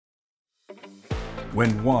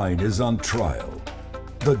When wine is on trial,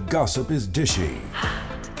 the gossip is dishy.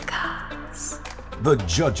 The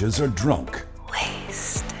judges are drunk.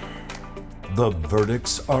 Wasted. The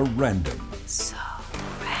verdicts are random. So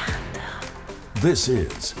random. This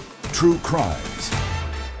is True Crimes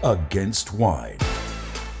Against Wine.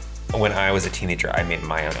 When I was a teenager, I made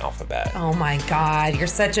my own alphabet. Oh my God, you're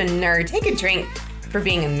such a nerd. Take a drink for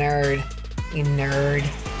being a nerd. You nerd.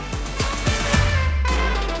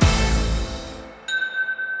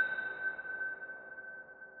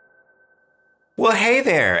 Well, hey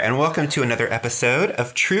there, and welcome to another episode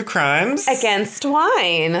of True Crimes Against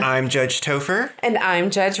Wine. I'm Judge Topher. And I'm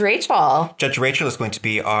Judge Rachel. Judge Rachel is going to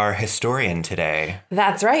be our historian today.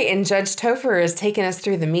 That's right, and Judge Topher is taking us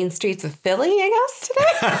through the mean streets of Philly, I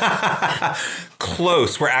guess, today?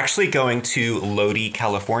 Close. We're actually going to Lodi,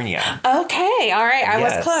 California. Okay, all right, I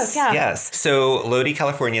was close, yeah. Yes. So Lodi,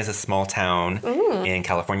 California is a small town in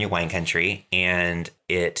California wine country, and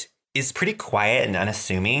it is pretty quiet and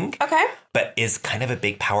unassuming. Okay. But is kind of a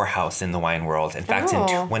big powerhouse in the wine world. In fact, in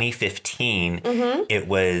 2015, it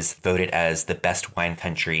was voted as the best wine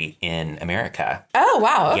country in America. Oh,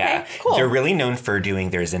 wow. Okay, yeah. Cool. They're really known for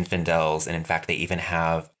doing their Zinfandels. And in fact, they even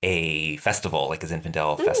have a festival, like a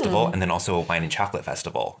Zinfandel festival, and then also a wine and chocolate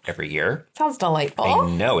festival every year. Sounds delightful. I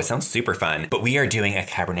know. It sounds super fun. But we are doing a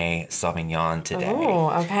Cabernet Sauvignon today.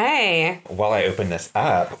 Oh, okay. While I open this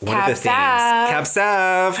up, one of the things... Cab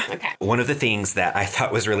Sav. Okay. One of the things that I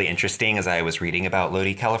thought was really interesting as I was reading about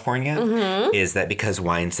Lodi, California, is that because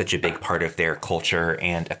wine's such a big part of their culture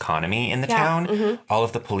and economy in the town, all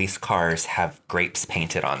of the police cars have grapes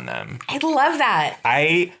painted on them. I love that.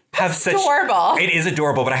 I have such... Adorable. It is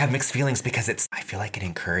adorable, but I have mixed feelings because I feel like it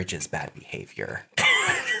encourages bad behavior.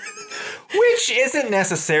 Which isn't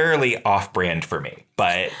necessarily off-brand for me,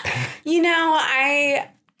 but... You know,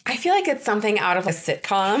 I feel like it's something out of a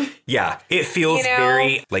sitcom. Yeah, it feels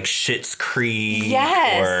very like Schitt's Creek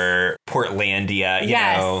or Portlandia, you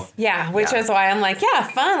know? Yeah, which is why I'm like, yeah,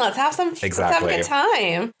 fun. Let's have some let's have a good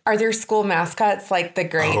time. Are there school mascots like the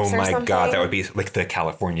grapes or something? Oh my God, that would be like the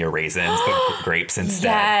California raisins, but grapes instead.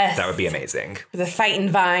 Yes. That would be amazing. The fighting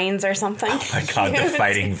vines or something. Oh my God, the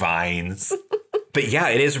fighting vines. But yeah,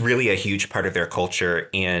 it is really a huge part of their culture,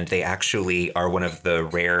 and they actually are one of the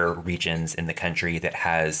rare regions in the country that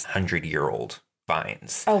has 100-year-old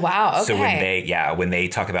vines. Oh, wow. Okay. So when they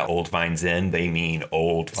talk about old vines in, they mean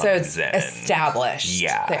old vines in. So it's established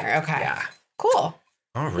there. Okay. Yeah. Cool.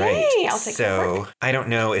 All right. Yay, I'll take so I don't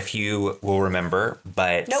know if you will remember,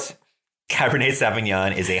 but Cabernet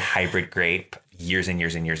Sauvignon is a hybrid grape. Years and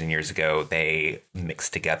years and years and years ago, they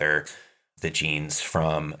mixed together the genes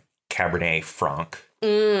from Cabernet Franc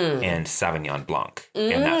and Sauvignon Blanc.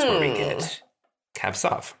 And that's where we get Cab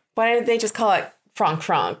Sauv. Why did they just call it Franc?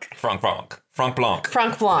 Franc Blanc. Franc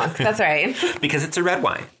Blanc, that's right. Because it's a red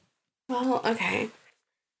wine. Well, okay.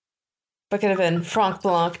 But could have been Franc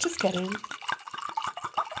Blanc. Just kidding.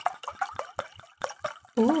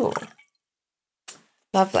 Ooh.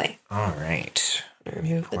 Lovely. All right.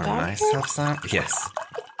 Remove the pour dog. myself some. Yes.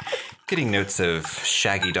 Getting notes of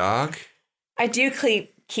Shaggy Dog. I do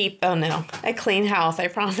keep a clean house, I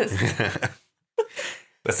promise.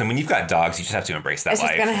 Listen, when you've got dogs, you just have to embrace that life. It's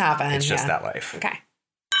just going to happen. It's just that life. Okay.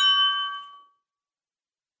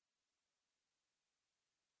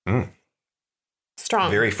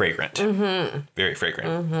 Strong. Very fragrant. Very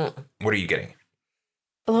fragrant. What are you getting?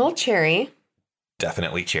 A little cherry.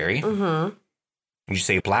 Definitely cherry. Would you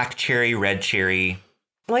say black cherry, red cherry?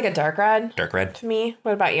 Like a dark red. Dark red. To me.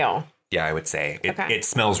 What about you? Yeah, I would say. It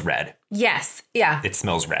smells red. Yes. Yeah. It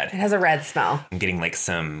smells red. It has a red smell. I'm getting like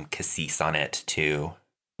some cassis on it too.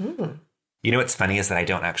 You know what's funny is that I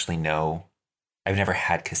don't actually know. I've never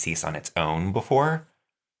had cassis on its own before.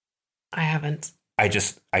 I haven't. I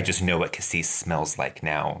just know what cassis smells like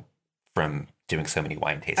now from doing so many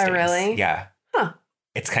wine tastings. Oh, really? Yeah. Huh.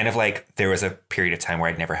 It's kind of like there was a period of time where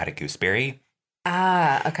I'd never had a gooseberry.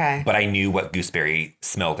 Ah, okay. But I knew what gooseberry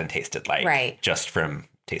smelled and tasted like. Right. Just from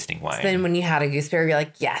tasting wine. So then when you had a gooseberry, you're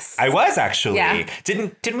like, yes. I was actually. Yeah.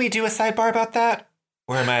 Didn't we do a sidebar about that?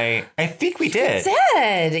 Or am I think we did. We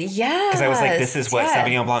did. Yeah. Because I was like, this is what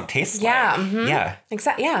Sauvignon Blanc tastes like. Yeah.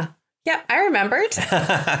 Exactly. Yeah. Yeah. I remembered.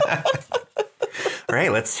 All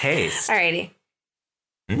right, let's taste. Alrighty.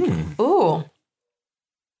 Ooh.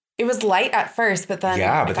 It was light at first, but then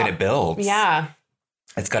then it builds. Yeah.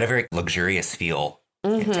 It's got a very luxurious feel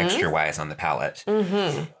texture-wise on the palate.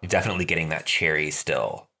 You're definitely getting that cherry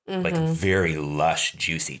still. Like very lush,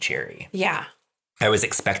 juicy cherry. Yeah. I was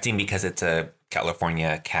expecting, because it's a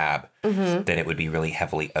California cab, that it would be really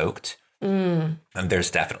heavily oaked. And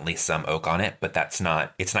there's definitely some oak on it, but it's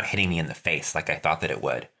not hitting me in the face like I thought that it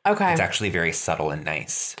would. Okay. It's actually very subtle and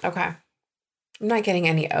nice. Okay. I'm not getting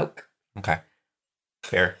any oak. Okay.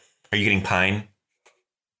 Fair. Are you getting pine?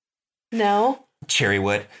 No. Cherry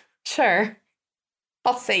wood? Sure.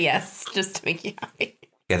 I'll say yes, just to make you happy.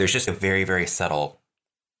 Yeah, there's just a very, very subtle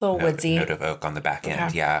little woodsy note of oak on the back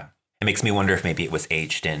end. Yeah. It makes me wonder if maybe it was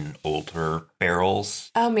aged in older barrels.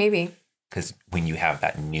 Oh, maybe. Because when you have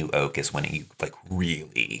that new oak is when you like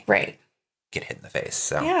really get hit in the face.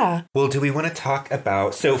 So yeah. Well, do we want to talk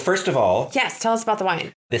about... So first of all... Yes, tell us about the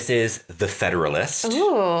wine. This is the Federalist.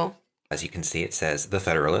 Ooh. As you can see, it says the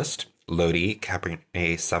Federalist. Lodi,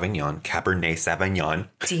 Cabernet Sauvignon.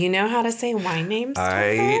 Do you know how to say wine names?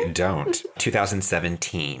 I don't.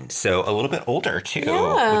 2017. So a little bit older, too,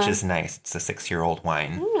 which is nice. It's a 6-year-old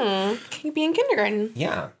wine. Can you be in kindergarten?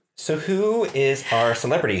 Yeah. So who is our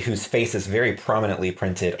celebrity whose face is very prominently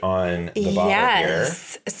printed on the bottle here?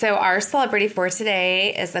 So our celebrity for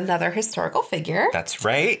today is another historical figure. That's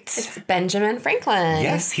right. It's Benjamin Franklin.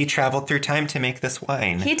 Yes, he traveled through time to make this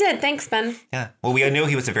wine. He did. Thanks, Ben. Yeah. Well, we know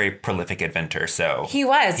he was a very prolific inventor, so... He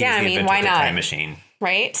was. Yeah, I mean, why not? Time machine.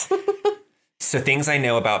 Right? So things I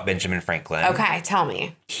know about Benjamin Franklin. Okay, tell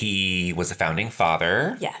me. He was a founding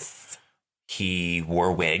father. Yes. He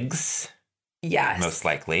wore wigs. Yes. Most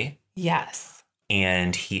likely. Yes.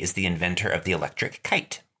 And he is the inventor of the electric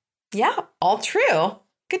kite. Yeah, all true.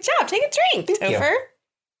 Good job. Take a drink, Topher.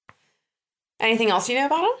 Anything else you know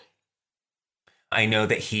about him? I know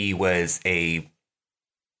that he was a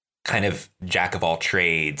kind of jack of all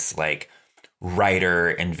trades, like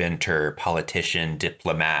writer, inventor, politician,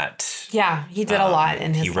 diplomat. Yeah, he did a lot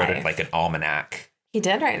in his life. He wrote it like an almanac. He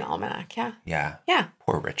did write an almanac, yeah. Yeah. Yeah.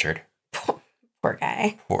 Poor Richard. Poor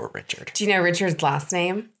guy. Poor Richard. Do you know Richard's last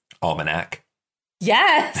name? Almanac.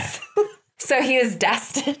 Yes. So he was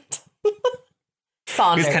destined.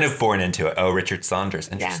 Saunders. He was kind of born into it. Oh, Richard Saunders.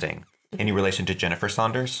 Interesting. Yeah. Any relation to Jennifer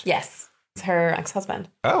Saunders? Yes. It's her ex-husband.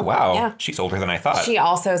 Oh, wow. Yeah. She's older than I thought. She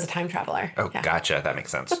also is a time traveler. Oh, yeah. Gotcha. That makes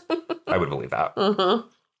sense. I would believe that. Mm-hmm.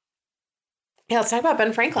 Yeah, let's talk about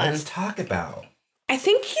Ben Franklin. Let's talk about. I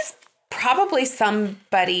think he's probably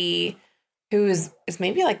somebody who is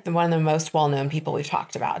maybe like one of the most well-known people we've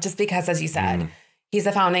talked about. Just because, as you said, he's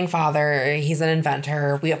a founding father. He's an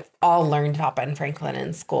inventor. We have all learned about Ben Franklin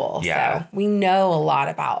in school. Yeah. So we know a lot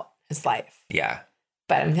about his life. Yeah.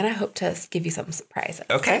 But I'm going to hope to give you some surprises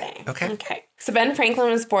today. Okay. So Ben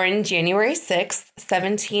Franklin was born January 6th,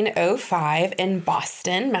 1705 in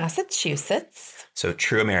Boston, Massachusetts. So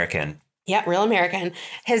true American. Yeah, real American.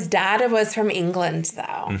 His dad was from England, though.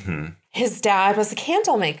 Mm-hmm. His dad was a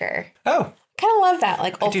candle maker. Oh. Kind of love that,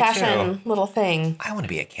 like old-fashioned little thing. I want to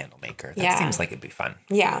be a candle maker. That seems like it'd be fun.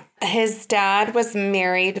 Yeah. His dad was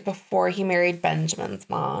married before he married Benjamin's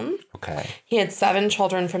mom. Okay. He had 7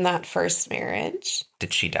 children from that first marriage.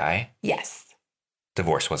 Did she die? Yes.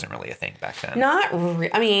 Divorce wasn't really a thing back then.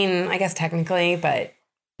 I mean, I guess technically, but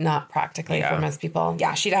not practically for most people.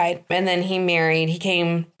 Yeah, she died. And then he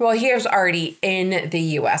was already in the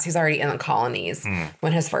U.S. He's already in the colonies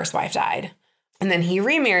when his first wife died. And then he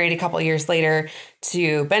remarried a couple years later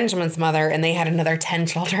to Benjamin's mother, and they had another 10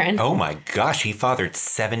 children. Oh my gosh, he fathered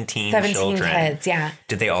 17 children. 17 kids, yeah.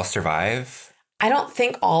 Did they all survive? I don't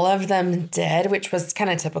think all of them did, which was kind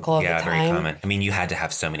of typical of the time. Yeah, very common. I mean, you had to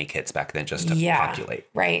have so many kids back then just to populate.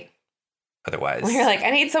 Right. Otherwise. You're like, I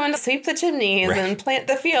need someone to sweep the chimneys and plant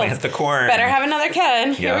the fields. Plant the corn. Better have another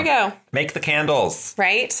kid. Here we go. Make the candles.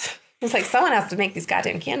 Right? It's like, someone has to make these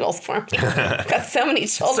goddamn candles for me. I've got so many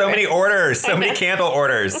children. So many orders. So many candle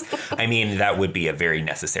orders. I mean, that would be a very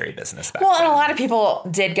necessary business back then. And a lot of people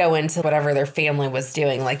did go into whatever their family was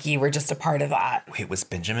doing. Like, you were just a part of that. Wait, was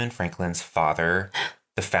Benjamin Franklin's father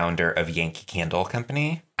the founder of Yankee Candle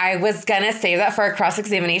Company? I was going to save that for a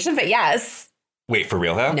cross-examination, but yes. Wait, for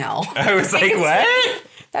real, though? No. I was like, what?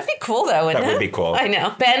 That'd be cool, though, wouldn't it? That would be cool. I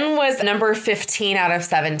know. Ben was number 15 out of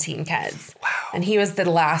 17 kids. Wow. And he was the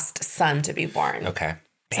last son to be born. Okay.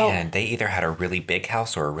 Man, they either had a really big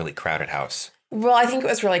house or a really crowded house. Well, I think it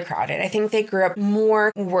was really crowded. I think they grew up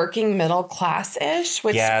more working middle class-ish,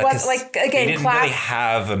 which was like, again, they didn't really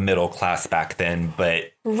have a middle class back then,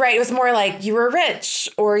 but... Right. It was more like you were rich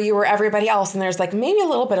or you were everybody else. And there's like maybe a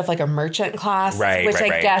little bit of like a merchant class, which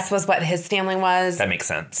I guess was what his family was. That makes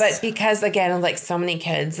sense. But because, again, of like so many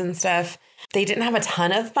kids and stuff, they didn't have a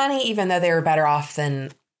ton of money, even though they were better off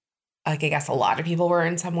than, like, I guess a lot of people were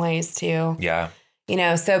in some ways too. Yeah. You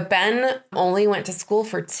know, so Ben only went to school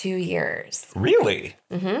for 2 years. Really?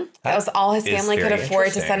 Mm-hmm. That was all his family could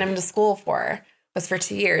afford to send him to school for, was for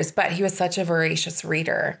 2 years. But he was such a voracious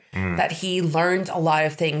reader that he learned a lot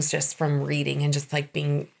of things just from reading and just like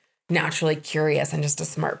being naturally curious and just a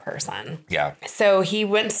smart person. Yeah. So he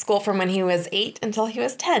went to school from when he was 8 until he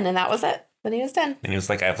was 10, and that was it. When he was 10. And he was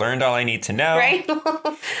like, I've learned all I need to know. Right?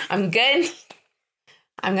 I'm good.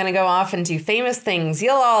 I'm going to go off and do famous things.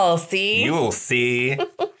 You'll all see. You will see. Going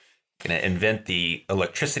to invent the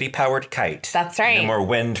electricity-powered kite. That's right. No more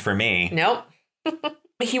wind for me. Nope.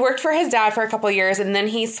 He worked for his dad for a couple of years, and then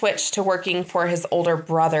he switched to working for his older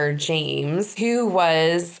brother, James, who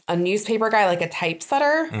was a newspaper guy, like a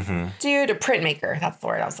typesetter dude, a printmaker. That's the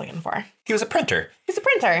word I was looking for. He was a printer. He's a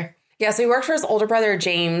printer. Yeah, so he worked for his older brother,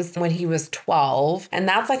 James, when he was 12. And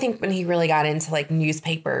that's, I think, when he really got into, like,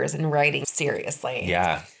 newspapers and writing seriously.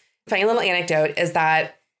 Yeah. Funny little anecdote is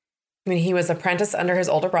that when he was apprenticed under his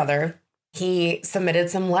older brother, he submitted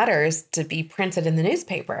some letters to be printed in the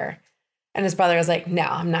newspaper. And his brother was like, no,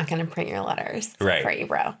 I'm not going to print your letters for you,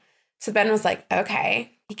 bro. So Ben was like, okay.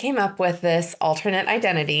 He came up with this alternate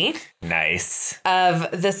identity. Nice. Of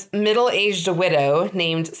this middle-aged widow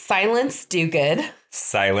named Silence Dogood.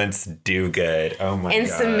 Silence Dogood. Oh, my God. And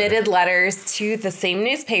submitted letters to the same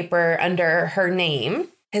newspaper under her name.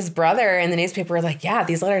 His brother in the newspaper was like, yeah,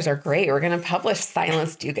 these letters are great. We're going to publish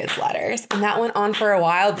Silence Dogood's letters. And that went on for a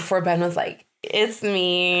while before Ben was like, it's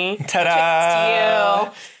me. Ta-da!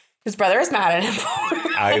 It's you. His brother was mad at him.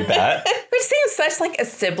 I bet. Which seems such like a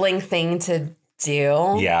sibling thing to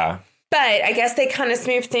do. Yeah. But I guess they kind of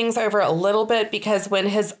smoothed things over a little bit because when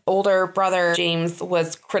his older brother, James,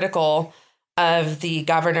 was critical of the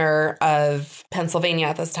governor of Pennsylvania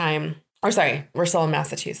at this time, or sorry, we're still in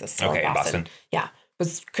Massachusetts. Still okay, in Boston. Yeah.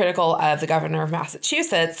 Was critical of the governor of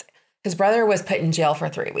Massachusetts. His brother was put in jail for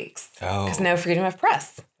 3 weeks. Oh. Because no freedom of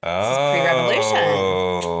press. Oh.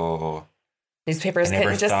 Pre-revolution. Newspapers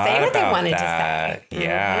couldn't just say what they wanted to say.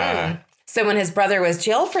 Yeah. So when his brother was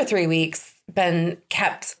jailed for 3 weeks, Ben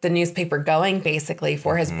kept the newspaper going basically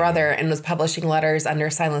for his brother and was publishing letters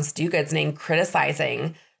under Silence Dogood's name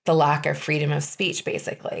criticizing the lack of freedom of speech,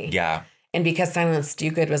 basically. Yeah. And because Silence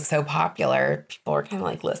Dogood was so popular, people were kind of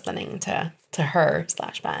like listening to her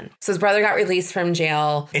 / Ben. So his brother got released from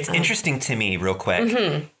jail. It's interesting to me, real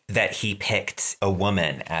quick, that he picked a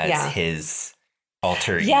woman as his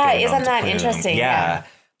alter ego. Yeah, isn't that interesting? Yeah.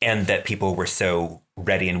 And that people were so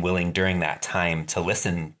ready and willing during that time to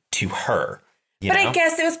listen to her. But I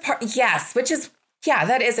guess it was which is,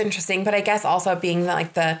 that is interesting. But I guess also being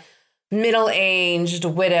like the middle-aged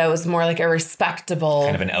widow is more like a respectable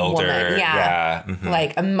kind of an elder. Woman. Yeah. Mm-hmm.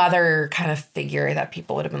 Like a mother kind of figure that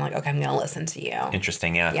people would have been like, okay, I'm going to listen to you.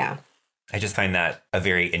 Interesting. Yeah. Yeah. I just find that a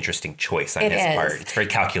very interesting choice on his part. It's very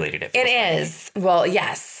calculated. It is. Well,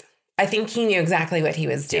 yes. I think he knew exactly what he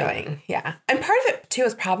was doing. Yeah. And part of it, too,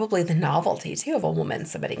 is probably the novelty, too, of a woman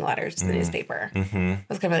submitting letters to the newspaper. Mm-hmm. I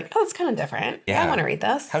was going to be like, oh, it's kind of different. Yeah. I want to read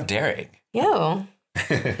this. How daring. Yeah.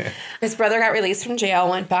 His brother got released from jail,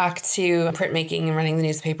 went back to printmaking and running the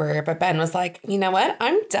newspaper. But Ben was like, you know what?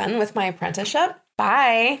 I'm done with my apprenticeship.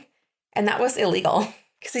 Bye. And that was illegal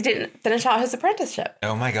because he didn't finish out his apprenticeship.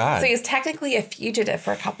 Oh, my God. So he was technically a fugitive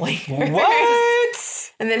for a couple of years.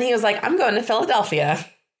 What? And then he was like, I'm going to Philadelphia.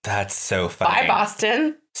 That's so funny. Bye,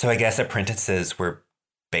 Boston. So I guess apprentices were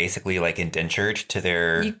basically like indentured to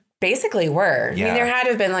their... You basically were. Yeah. I mean, there had to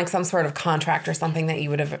have been like some sort of contract or something that you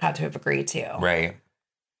would have had to have agreed to. Right.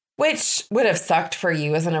 Which would have sucked for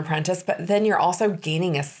you as an apprentice, but then you're also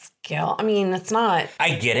gaining a skill. I mean, it's not...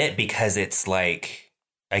 I get it because it's like...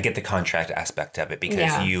 I get the contract aspect of it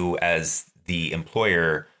because you as the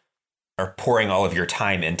employer are pouring all of your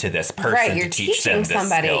time into this person you're to teach them this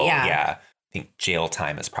somebody, skill. Yeah. I think jail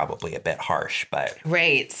time is probably a bit harsh, but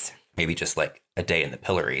right. Maybe just like a day in the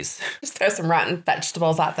pillories. Just throw some rotten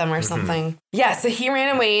vegetables at them or something. Yeah, so he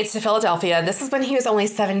ran away to Philadelphia. This is when he was only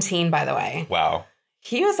 17, by the way. Wow.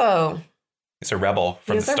 He's a rebel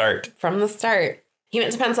from the start. From the start. He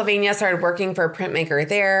went to Pennsylvania, started working for a printmaker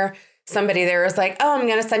there. Somebody there was like, oh, I'm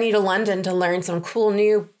going to send you to London to learn some cool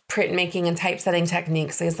new printmaking and typesetting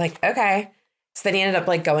techniques. So he's like, okay. So then he ended up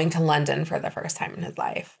like going to London for the first time in his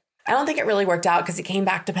life. I don't think it really worked out because he came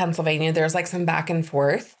back to Pennsylvania. There was like some back and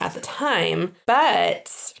forth at the time.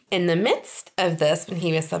 But in the midst of this, when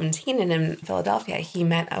he was 17 and in Philadelphia, he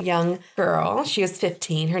met a young girl. She was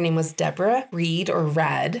 15. Her name was Deborah Reed or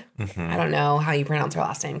Red. Mm-hmm. I don't know how you pronounce her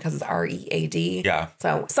last name because it's R-E-A-D. Yeah.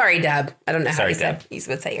 So sorry, Deb. I don't know how you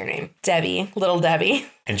would say your name. Debbie. Little Debbie.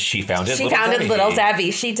 And she founded Little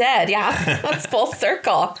Debbie. She did. Yeah. That's full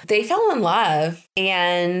circle. They fell in love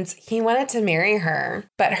and he wanted to marry her.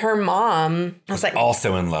 But her mom was like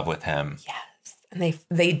also in love with him. Yes. And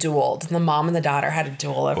they dueled. The mom and the daughter had a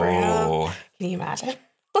duel over him. Can you imagine?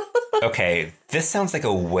 Okay. This sounds like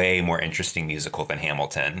a way more interesting musical than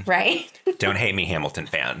Hamilton. Right? Don't hate me, Hamilton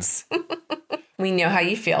fans. We know how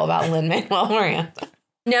you feel about Lin-Manuel Miranda.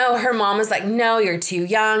 No, her mom was like, no, you're too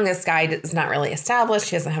young. This guy is not really established.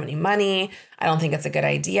 He doesn't have any money. I don't think it's a good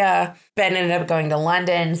idea. Ben ended up going to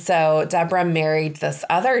London. So Deborah married this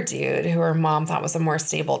other dude who her mom thought was a more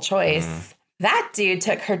stable choice. That dude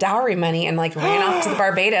took her dowry money and like ran off to the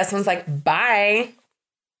Barbados and was like, bye.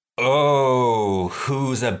 Oh,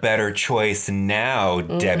 who's a better choice now,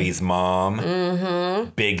 Debbie's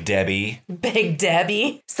mom? Big Debbie. Big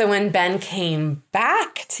Debbie. So when Ben came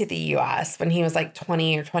back to the U.S. when he was like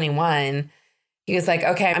 20 or 21, he was like,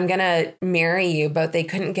 okay, I'm going to marry you. But they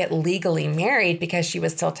couldn't get legally married because she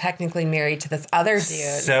was still technically married to this other dude.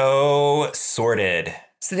 So sordid.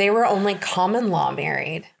 So they were only common law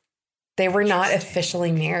married. They were not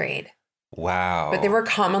officially married. Wow. But they were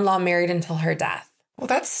common law married until her death. Well,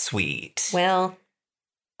 that's sweet. Well,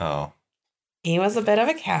 he was a bit of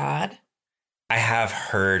a cad. I have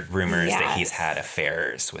heard rumors that he's had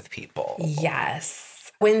affairs with people.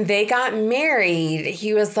 Yes. When they got married,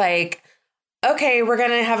 he was like, okay, we're going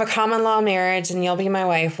to have a common law marriage and you'll be my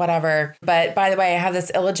wife, whatever. But by the way, I have this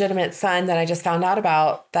illegitimate son that I just found out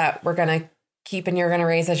about that we're going to keep and you're going to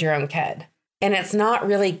raise as your own kid. And it's not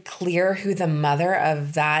really clear who the mother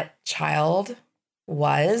of that child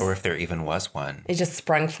was. Or if there even was one. It just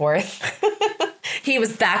sprung forth. He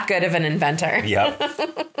was that good of an inventor.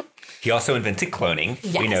 Yep. He also invented cloning.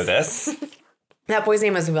 Yes. We know this. That boy's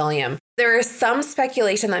name was William. There is some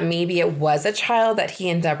speculation that maybe it was a child that he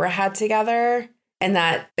and Deborah had together, and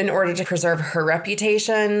that in order to preserve her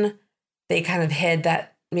reputation, they kind of hid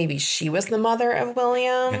that maybe she was the mother of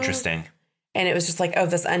William. Interesting. And it was just like, oh,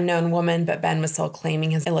 this unknown woman, but Ben was still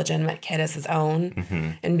claiming his illegitimate kid as his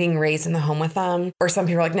own and being raised in the home with them. Or some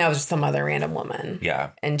people are like, no, it was just some other random woman. Yeah.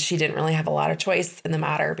 And she didn't really have a lot of choice in the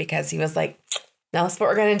matter because he was like, no, that's what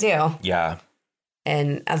we're going to do. Yeah.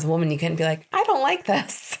 And as a woman, you couldn't be like, I don't like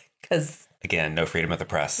this. Because again, no freedom of the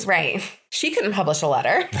press. Right. She couldn't publish a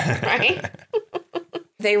letter. Right.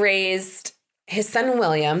 They raised his son,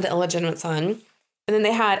 William, the illegitimate son. And then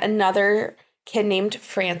they had another kid named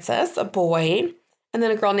Francis, a boy, and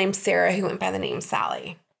then a girl named Sarah who went by the name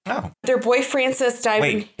Sally. Oh. Their boy Francis died.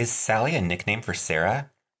 Wait, is Sally a nickname for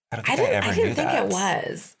Sarah? I don't think I ever knew that. I didn't think it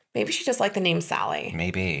was. Maybe she just liked the name Sally.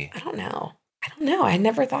 Maybe. I don't know. I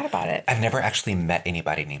never thought about it. I've never actually met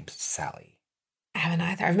anybody named Sally. I haven't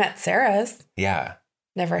either. I've met Sarah's. Yeah.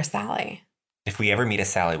 Never a Sally. If we ever meet a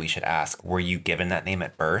Sally, we should ask, were you given that name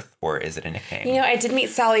at birth or is it a nickname? You know, I did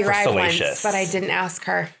meet Sally Ride once, but I didn't ask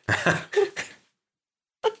her.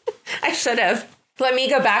 I should have. Let me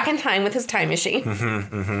go back in time with his time machine.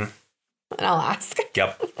 And I'll ask.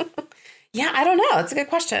 Yep. Yeah, I don't know. It's a good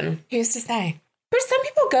question. Who's to say? But some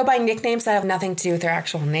people go by nicknames that have nothing to do with their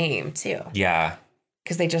actual name, too. Yeah.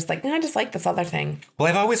 Because they just like, no, I just like this other thing. Well,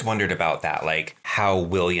 I've always wondered about that, like how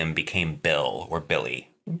William became Bill or Billy.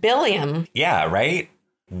 Billiam. Yeah, right?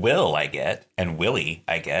 Will, I get. And Willie,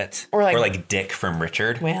 I get. Or like Dick from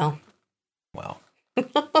Richard. Well.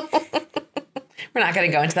 We're not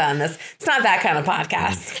going to go into that on this. It's not that kind of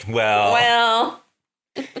podcast. Well.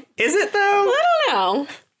 Is it, though? I don't know.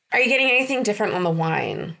 Are you getting anything different on the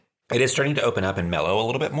wine? It is starting to open up and mellow a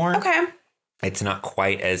little bit more. Okay. It's not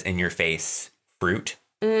quite as in-your-face fruit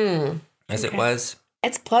as it was.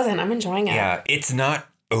 It's pleasant. I'm enjoying it. Yeah. It's not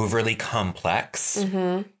overly complex.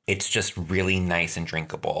 It's just really nice and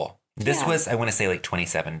drinkable. This was, I want to say, like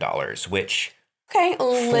 $27, which... Okay, a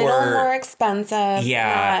little more expensive.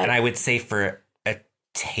 Yeah, and I would say for a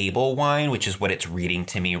table wine, which is what it's reading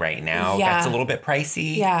to me right now, that's a little bit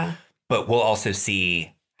pricey. Yeah. But we'll also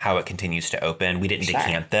see how it continues to open. We didn't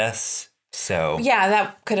decant this, so... Yeah,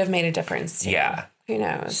 that could have made a difference, too. Yeah. Who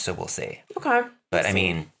knows? So we'll see. Okay. But, I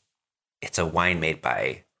mean, it's a wine made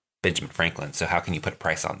by Benjamin Franklin, so how can you put a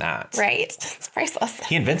price on that? Right. It's priceless.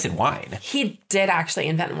 He invented wine. He did actually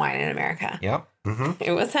invent wine in America. Yep.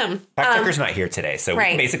 It was him. Fact checker's not here today, so we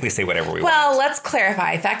can basically say whatever we want. Well, let's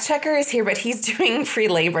clarify. Fact checker is here, but he's doing free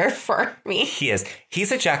labor for me. He is.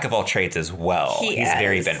 He's a jack of all trades as well. He's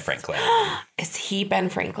very Ben Franklin. Is he Ben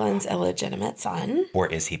Franklin's illegitimate son? Or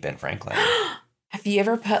is he Ben Franklin? Have you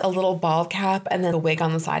ever put a little bald cap and then a wig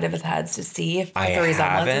on the side of his head to see if the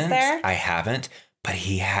resemblance is there? I haven't, but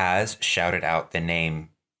he has shouted out the name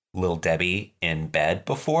Lil Debbie in bed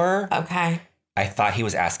before. Okay. I thought he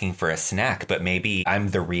was asking for a snack, but maybe I'm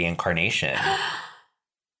the reincarnation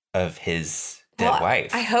of his dead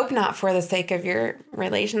wife. I hope not, for the sake of your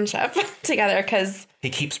relationship together, because... He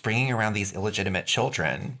keeps bringing around these illegitimate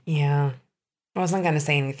children. Yeah. I wasn't going to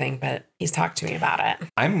say anything, but he's talked to me about it.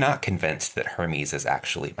 I'm not convinced that Hermes is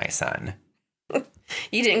actually my son.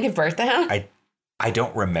 You didn't give birth to him? I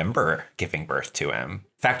don't remember giving birth to him.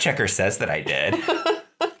 Fact checker says that I did.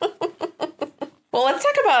 Well, let's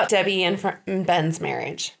talk about Debbie and Ben's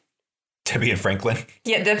marriage. Debbie and Franklin?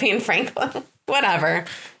 Yeah, Debbie and Franklin. Whatever.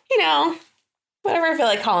 Whatever I feel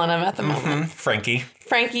like calling him at the moment. Frankie.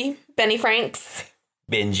 Benny Franks.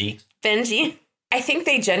 Benji. I think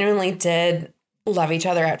they genuinely did love each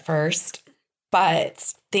other at first,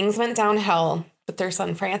 but things went downhill with their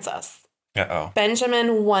son Francis. Uh-oh.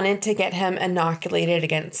 Benjamin wanted to get him inoculated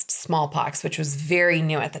against smallpox, which was very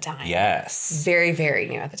new at the time. Yes. Very, very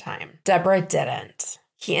new at the time. Deborah didn't.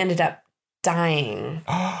 He ended up dying.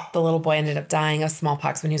 The little boy ended up dying of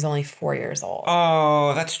smallpox when he was only 4 years old.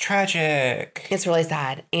 Oh, that's tragic. It's really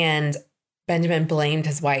sad. And Benjamin blamed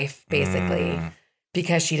his wife, basically,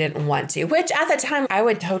 because she didn't want to, which at the time I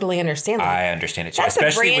would totally understand. I understand it too,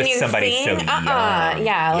 especially with somebody so young.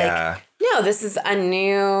 Yeah, no, this is a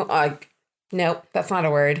new, nope, that's not a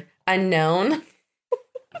word. Unknown.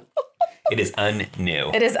 It is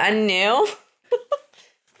unnew. It is unnew.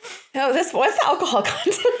 No, what's the alcohol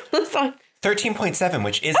content of this one? 13.7,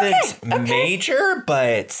 which isn't major,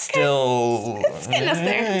 but still... It's getting us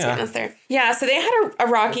there. It's getting us there. Yeah, so they had a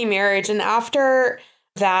rocky marriage, and after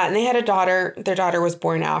that, and they had a daughter. Their daughter was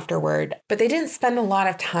born afterward, but they didn't spend a lot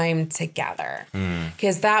of time together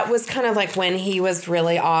because that was kind of like when he was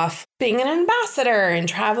really off being an ambassador and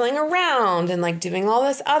traveling around and like doing all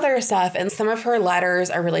this other stuff. And some of her letters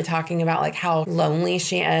are really talking about like how lonely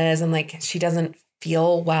she is and like she doesn't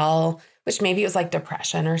feel well, which maybe it was like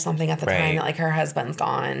depression or something at the time that like her husband's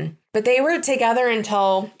gone. But they were together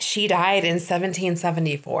until she died in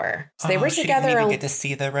 1774. So they were together. She didn't even get to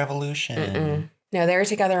see the revolution. No, they were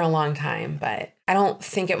together a long time, but I don't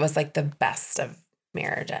think it was like the best of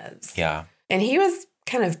marriages. Yeah. And he was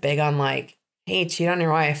kind of big on like, hey, cheat on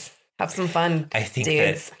your wife. Have some fun, I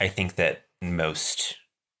think that most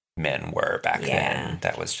men were back then.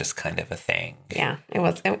 That was just kind of a thing. Yeah, it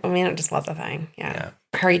was. It just was a thing. Yeah.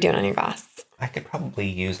 How are you doing on your glass? I could probably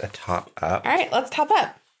use a top up. All right, let's top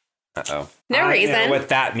up. Uh-oh. No reason. I know what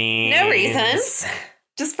that means. No reason.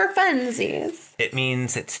 Just for funsies. It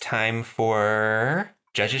means it's time for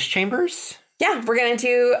Judges' Chambers. Yeah, we're going to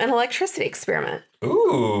do an electricity experiment.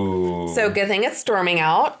 Ooh. So good thing it's storming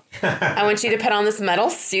out. I want you to put on this metal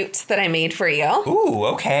suit that I made for you. Ooh,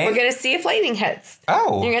 okay. We're going to see if lightning hits.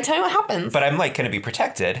 Oh. You're going to tell me what happens. But I'm like going to be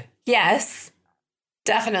protected. Yes,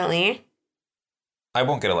 definitely. I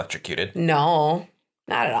won't get electrocuted. No,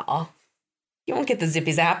 not at all. You won't get the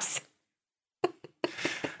zippy zaps.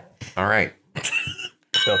 All right.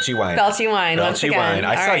 Belchy wine. Once again.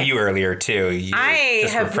 I saw you earlier, too. I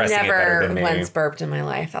have never once burped in my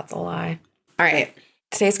life. That's a lie. All right.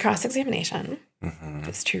 Today's cross-examination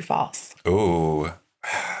is true-false. Ooh. I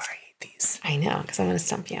hate these. I know, because I'm going to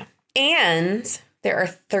stump you. And there are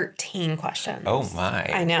 13 questions. Oh, my.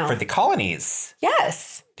 I know. For the colonies.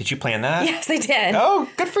 Yes. Did you plan that? Yes, I did. Oh,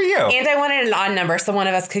 good for you. And I wanted an odd number, so one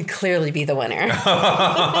of us could clearly be the winner.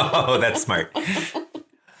 Oh, that's smart.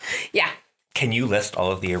 Yeah. Can you list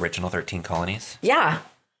all of the original 13 colonies? Yeah.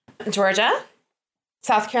 Georgia,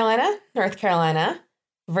 South Carolina, North Carolina,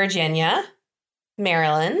 Virginia,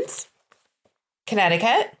 Maryland,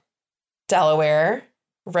 Connecticut, Delaware,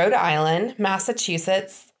 Rhode Island,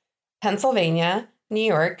 Massachusetts, Pennsylvania, New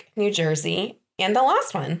York, New Jersey, and the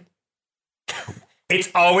last one. It's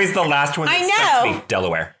always the last one that stumps me.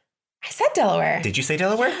 Delaware. I said Delaware. Did you say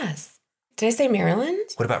Delaware? Yes. Did I say Maryland?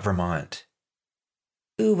 What about Vermont?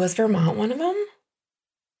 Ooh, was Vermont one of them?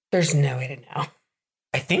 There's no way to know.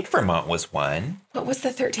 I think Vermont was one. What was the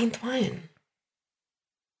 13th one?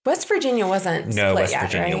 West Virginia wasn't split West yet,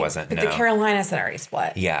 Virginia right? wasn't, But no. the Carolinas had already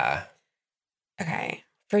split. Yeah. Okay.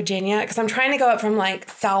 Virginia, because I'm trying to go up from like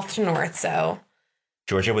south to north, so.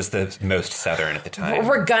 Georgia was the most southern at the time.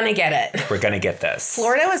 We're going to get it. We're going to get this.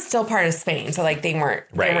 Florida was still part of Spain, so like they weren't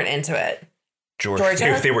into it.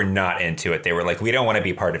 Georgia? They were not into it. They were like, we don't want to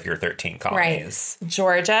be part of your 13 colonies. Right.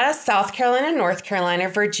 Georgia, South Carolina, North Carolina,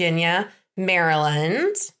 Virginia,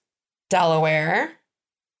 Maryland, Delaware,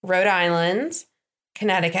 Rhode Island,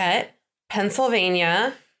 Connecticut,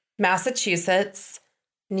 Pennsylvania, Massachusetts,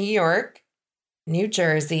 New York, New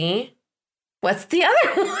Jersey. What's the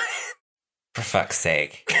other one? For fuck's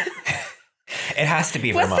sake. It has to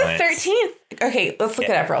be Vermont. What's the 13th? Okay, let's look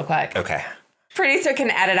it up real quick. Okay. Producer can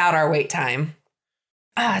edit out our wait time.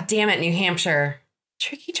 Ah, damn it, New Hampshire.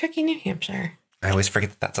 Tricky New Hampshire. I always forget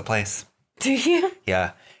that that's a place. Do you?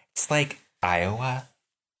 Yeah. It's like Iowa.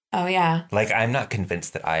 Oh, yeah. Like, I'm not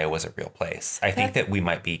convinced that Iowa's a real place. I think that we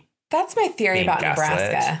might be. That's my theory about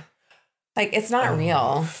Nebraska. Like, it's not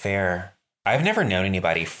real. Fair. I've never known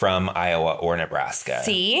anybody from Iowa or Nebraska.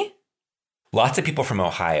 See? Lots of people from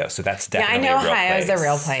Ohio, so that's definitely I know a real Ohio place. is a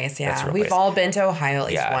real place, yeah. We've all been to Ohio at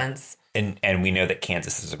least once. And we know that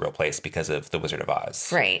Kansas is a real place because of The Wizard of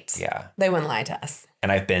Oz. Right. Yeah. They wouldn't lie to us.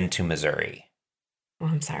 And I've been to Missouri. Oh,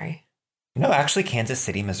 I'm sorry. No, actually, Kansas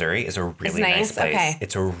City, Missouri is a really nice place. Okay.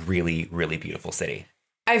 It's a really, really beautiful city.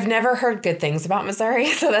 I've never heard good things about Missouri,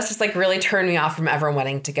 so that's just like really turned me off from ever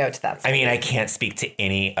wanting to go to that city. I mean, I can't speak to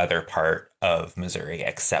any other part of Missouri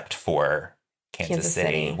except for Kansas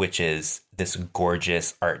City, which is this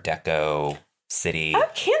gorgeous Art Deco city. Oh,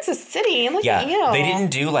 Kansas City. Look at you. They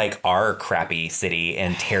didn't do like our crappy city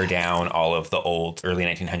and tear down all of the old early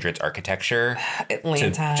 1900s architecture.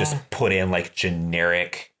 Atlanta. To just put in like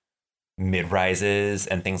generic mid-rises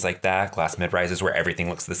and things like that, glass mid-rises where everything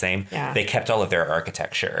looks the same. Yeah. They kept all of their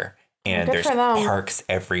architecture and there's parks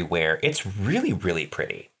everywhere. It's really, really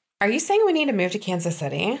pretty. Are you saying we need to move to Kansas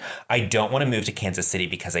City? I don't want to move to Kansas City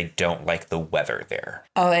because I don't like the weather there.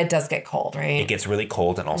 Oh, it does get cold, right? It gets really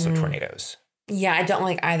cold and also tornadoes. Yeah, I don't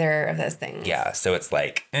like either of those things. Yeah, so it's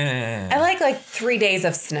like, I like 3 days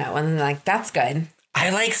of snow and then like, that's good.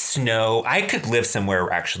 I like snow. I could live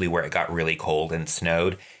somewhere actually where it got really cold and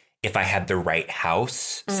snowed if I had the right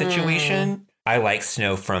house situation. I like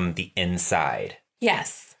snow from the inside.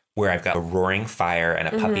 Yes. Where I've got a roaring fire and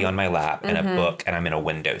a puppy on my lap and a book and I'm in a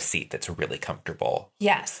window seat that's really comfortable.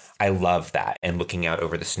 Yes. I love that. And looking out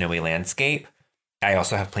over the snowy landscape. I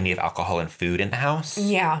also have plenty of alcohol and food in the house.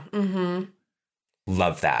 Yeah.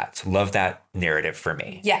 Love that. Love that narrative for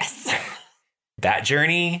me. Yes. That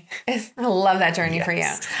journey. I love that journey for you.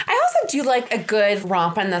 I also do like a good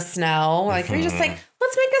romp in the snow. Like you're just like,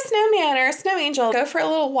 let's make a snowman or a snow angel. Go for a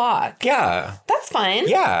little walk. Yeah. That's fun.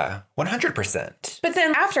 Yeah. 100%. But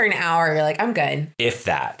then after an hour, you're like, I'm good. If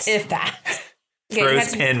that. If that.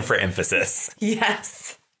 Throws pin for emphasis.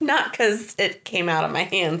 Yes. Not because it came out of my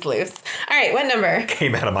hands loose. All right. What number?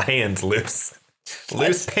 Came out of my hands loose.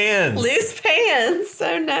 Loose pans. Loose pans.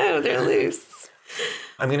 Oh no, they're loose.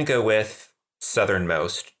 I'm going to go with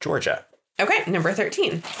southernmost Georgia. Okay. Number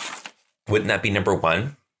 13. Wouldn't that be number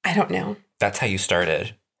 1? I don't know. That's how you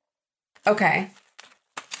started. Okay.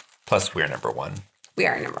 Plus, we're number 1. We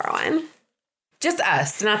are number 1. Just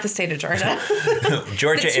us, not the state of Georgia.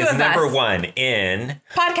 Georgia is number 1 in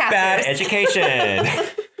podcasters. Bad education.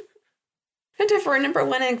 And if we're number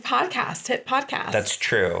 1 in hit podcast. That's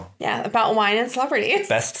true. Yeah, about wine and celebrities.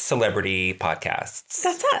 Best celebrity podcasts.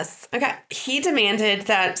 That's us. Okay. He demanded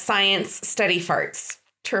that science study farts.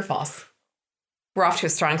 True or false? We're off to a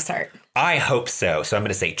strong start. I hope so. So I'm going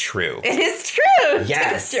to say true. It is true.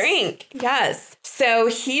 Yes. Take a drink. Yes. So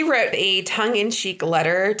he wrote a tongue-in-cheek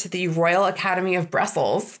letter to the Royal Academy of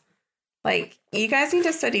Brussels. Like, you guys need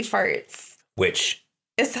to study farts. Which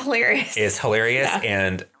is hilarious. Yeah.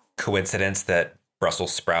 And coincidence that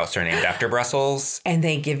Brussels sprouts are named after Brussels. And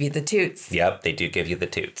they give you the toots. Yep, they do give you the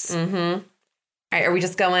toots. All right, are we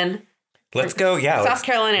just going? Let's go. Yeah. South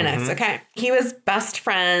Carolina next. Okay. He was best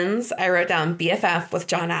friends. I wrote down BFF with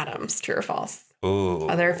John Adams. True or false? Ooh.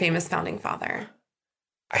 Other famous founding father.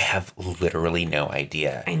 I have literally no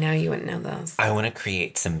idea. I know you wouldn't know those. I want to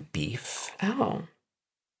create some beef. Oh.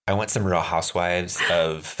 I want some Real Housewives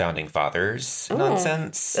of Founding Fathers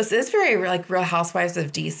nonsense. This is very like Real Housewives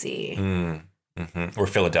of DC. Or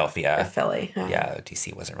Philadelphia. Or Philly. Oh. Yeah,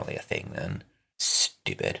 DC wasn't really a thing then.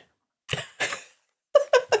 Stupid.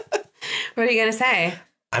 What are you going to say?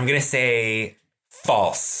 I'm going to say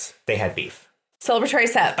false. They had beef. Celebratory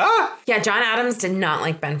sip. Yeah, John Adams did not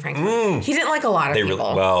like Ben Franklin. He didn't like a lot of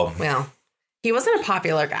people. Well, he wasn't a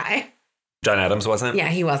popular guy. John Adams wasn't? Yeah,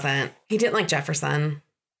 he wasn't. He didn't like Jefferson.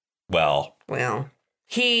 Well.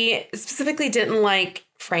 He specifically didn't like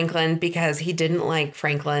Franklin because he didn't like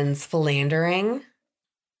Franklin's philandering.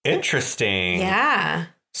 Interesting. Yeah.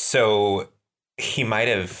 So he might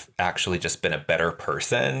have actually just been a better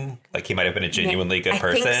person. Like he might have been a genuinely good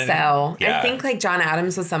person. I think so. Yeah. I think like John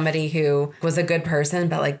Adams was somebody who was a good person,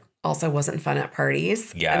 but like also wasn't fun at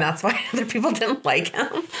parties. Yeah. And that's why other people didn't like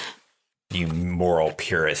him. You moral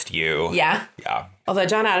purist, you. Yeah. Yeah. Although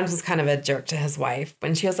John Adams was kind of a jerk to his wife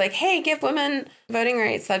when she was like, hey, give women voting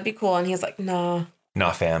rights. That'd be cool. And he was like, nah.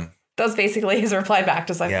 Nah, fam. That was basically his reply back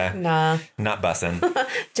to like, nah. Not bussin'.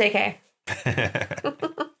 JK.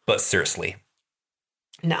 But seriously.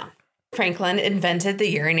 No. Franklin invented the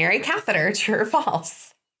urinary catheter. True or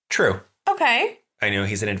false? True. Okay. I know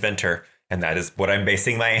he's an inventor, and that is what I'm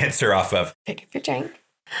basing my answer off of. Pick up your drink.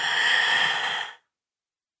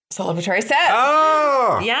 Celebratory sip.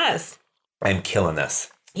 Oh! Yes. I'm killing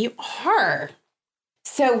this. You are.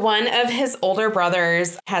 So one of his older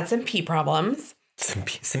brothers had some pee problems. Some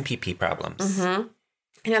PP problems. And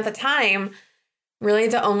at the time, Really,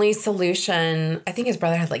 the only solution, I think his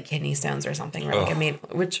brother had like kidney stones or something, right? Like it made,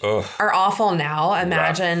 which are awful now.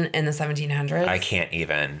 Imagine in the 1700s. I can't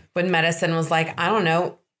even. When medicine was like, I don't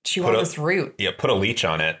know, chew on this root. Yeah, put a leech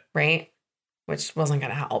on it. Right? Which wasn't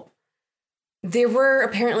going to help. There were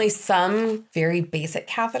apparently some very basic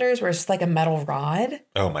catheters where it's just like a metal rod.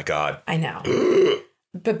 Oh my God. I know.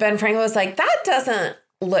 But Ben Franklin was like, that doesn't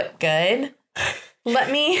look good.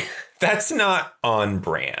 Let me... That's not on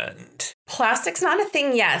brand. Plastic's not a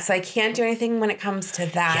thing yet, so I can't do anything when it comes to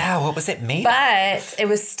that. Yeah, what was it made But it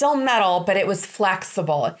was still metal, but it was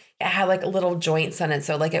flexible. It had like little joints in it,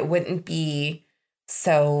 so like it wouldn't be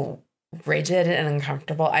so rigid and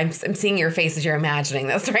uncomfortable. I'm seeing your face as you're imagining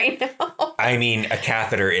this right now. I mean, a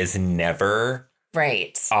catheter is never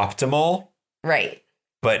optimal. Right.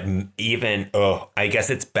 But even, I guess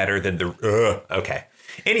it's better than the, okay.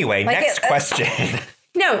 Anyway, like next question.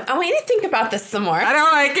 No, I want you to think about this some more. I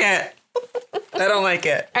don't like it. I don't like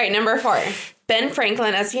it. All right, number 4. Ben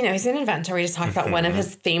Franklin, as you know, he's an inventor. We just talked about one of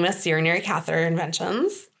his famous urinary catheter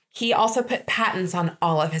inventions. He also put patents on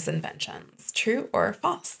all of his inventions. True or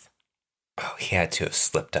false? Oh, he had to have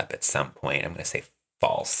slipped up at some point. I'm going to say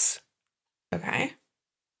false. Okay.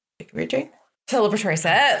 Take a read, Jake. Celebratory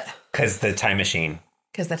set. Because the time machine,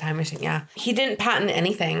 yeah. He didn't patent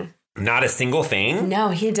anything. Not a single thing? No,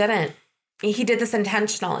 he didn't. He did this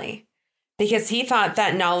intentionally because he thought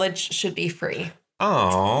that knowledge should be free.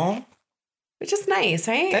 Oh. Which is nice,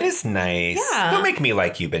 right? That is nice. Yeah. Don't make me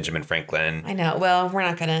like you, Benjamin Franklin. I know. Well, we're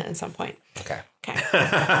not going to at some point. Okay.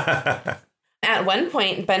 At one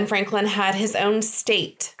point, Ben Franklin had his own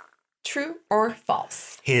state. True or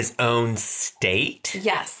false? His own state?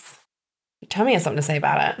 Yes. Tell me, has something to say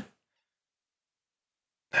about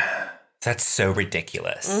it. That's so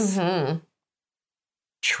ridiculous. Mm-hmm.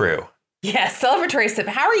 True. Yes, celebratory sip.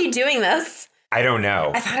 How are you doing this? I don't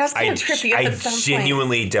know. I thought I was going to trip you up at some point. I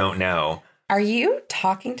genuinely don't know. Are you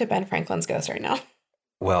talking to Ben Franklin's ghost right now?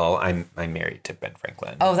 Well, I'm married to Ben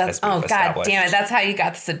Franklin. Oh, God damn it. That's how you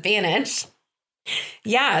got this advantage.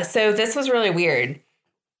 Yeah, so this was really weird.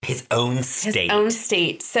 His own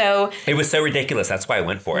state. So it was so ridiculous. That's why I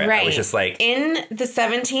went for it. Right. I was just like, in the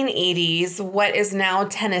 1780s, what is now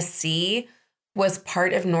Tennessee was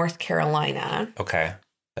part of North Carolina. Okay.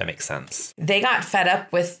 That makes sense. They got fed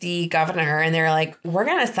up with the governor and they're like, we're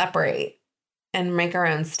going to separate and make our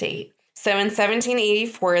own state. So in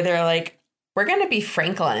 1784, they're like, we're going to be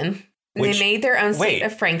Franklin. They made their own state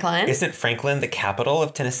of Franklin. Isn't Franklin the capital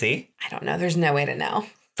of Tennessee? I don't know. There's no way to know.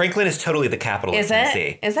 Franklin is totally the capital of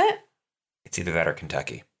Tennessee. Is it? It's either that or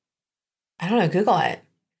Kentucky. I don't know. Google it.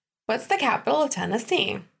 What's the capital of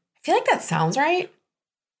Tennessee? I feel like that sounds right.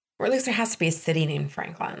 Or at least there has to be a city named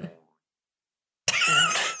Franklin.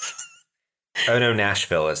 Oh, no.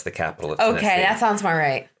 Nashville is the capital of Tennessee. Okay. That sounds more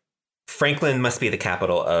right. Franklin must be the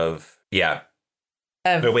capital of,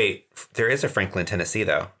 But wait, there is a Franklin, Tennessee,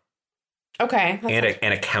 though. Okay.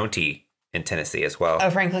 And a county in Tennessee as well. Oh,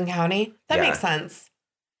 Franklin County? That makes sense.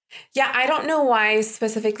 Yeah, I don't know why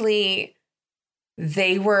specifically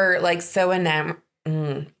they were like so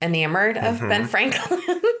enamored of Ben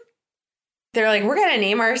Franklin. They're like, we're going to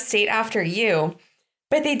name our state after you.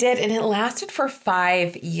 But they did, and it lasted for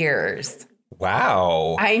 5 years.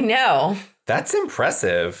 Wow. I know. That's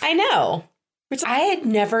impressive. I know. Which I had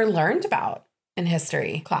never learned about in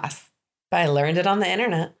history class, but I learned it on the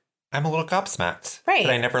internet. I'm a little gobsmacked. Right.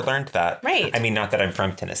 That I never learned that. Right. I mean, not that I'm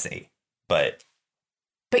from Tennessee, but...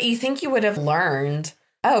 But you think you would have learned,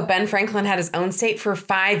 Ben Franklin had his own state for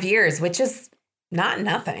 5 years, which is not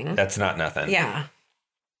nothing. That's not nothing. Yeah.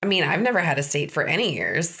 I mean, I've never had a state for any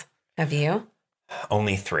years. Have you?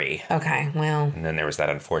 Only 3. Okay, well. And then there was that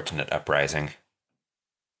unfortunate uprising.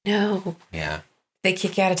 No. Yeah. They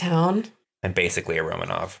kick you out of town? And basically a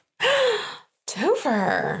Romanov.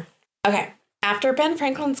 Topher. Okay. After Ben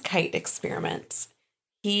Franklin's kite experiment,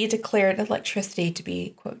 he declared electricity to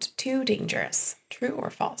be, quote, too dangerous. True or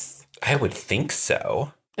false? I would think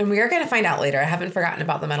so. And we are going to find out later. I haven't forgotten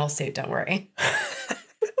about the metal suit. Don't worry.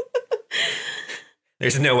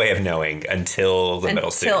 There's no way of knowing until the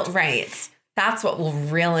metal suit. Right. That's what will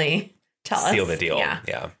really tell us. Seal the deal.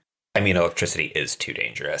 Yeah. I mean, electricity is too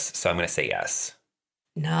dangerous. So I'm going to say yes.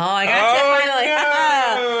 No, I got you finally.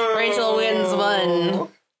 No. Rachel wins one.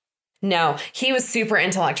 No, he was super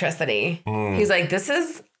into electricity. He's like, this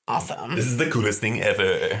is awesome. This is the coolest thing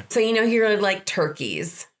ever. So, he really liked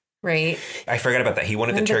turkeys, right? I forgot about that. He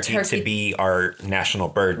wanted the turkey to be our national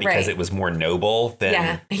bird because it was more noble than...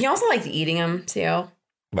 Yeah. He also liked eating them, too.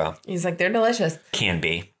 Well. He's like, they're delicious. Can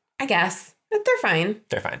be. I guess. But they're fine.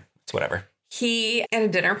 They're fine. It's whatever. He, at a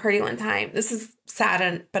dinner party one time, this is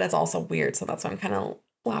sad, but it's also weird, so that's why I'm kind of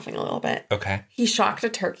laughing a little bit. Okay. He shocked a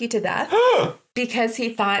turkey to death because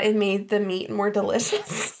he thought it made the meat more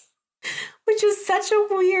delicious, which is such a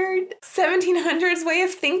weird 1700s way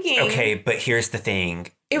of thinking. Okay, but here's the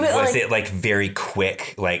thing. Was it like very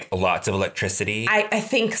quick, like lots of electricity? I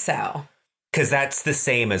think so. Because that's the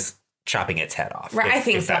same as chopping its head off. Right, I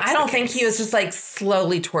think so. I don't think he was just like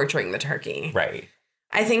slowly torturing the turkey. Right.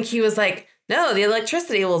 I think he was like, no, the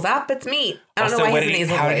electricity will zap its meat. I don't know why he's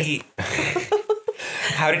nasal voice.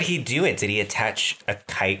 How did he do it? Did he attach a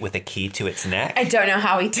kite with a key to its neck? I don't know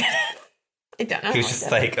how he did it. I don't know. He was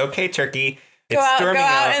just like, okay, turkey, go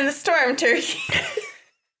out in the storm, turkey.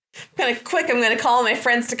 Kind of quick. I'm going to call my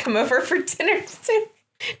friends to come over for dinner soon.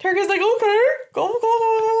 Turkey's like, okay, go,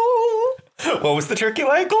 go, go. What was the turkey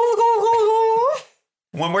like? Go, go, go,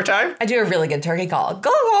 go. One more time. I do a really good turkey call.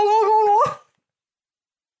 Go, go, go, go, go.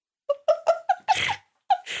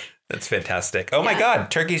 That's fantastic. Oh my God,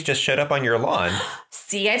 turkeys just showed up on your lawn.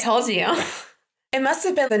 See, I told you. It must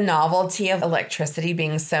have been the novelty of electricity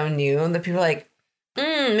being so new that people are like,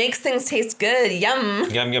 makes things taste good. Yum.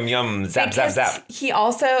 Yum, yum, yum. Zap, zap, zap. He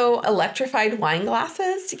also electrified wine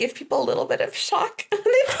glasses to give people a little bit of shock when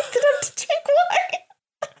they picked it up to drink wine.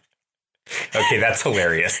 Okay, that's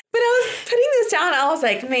hilarious. When I was putting this down, I was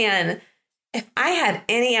like, man, if I had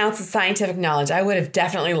any ounce of scientific knowledge, I would have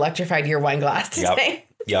definitely electrified your wine glass today.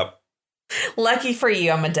 Yep. Lucky for you,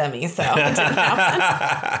 I'm a dummy, so it didn't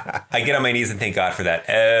happen. I get on my knees and thank God for that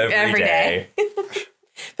every day.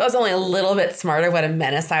 If I was only a little bit smarter, what a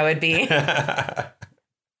menace I would be.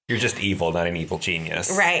 You're just evil, not an evil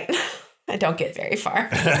genius. Right. I don't get very far.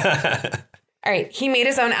 All right. He made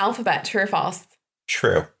his own alphabet. True or false?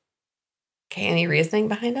 True. Okay. Any reasoning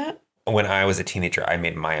behind that? When I was a teenager, I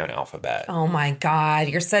made my own alphabet. Oh, my God.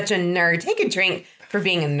 You're such a nerd. Take a drink for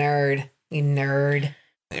being a nerd. You nerd.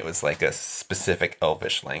 It was like a specific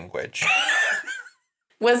Elvish language.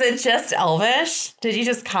 Was it just Elvish? Did you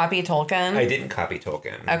just copy Tolkien? I didn't copy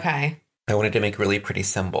Tolkien. Okay. I wanted to make really pretty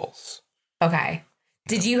symbols. Okay.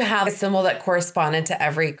 Did you have a symbol that corresponded to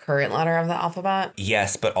every current letter of the alphabet?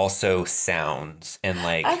 Yes, but also sounds and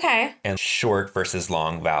like and short versus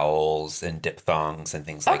long vowels and diphthongs and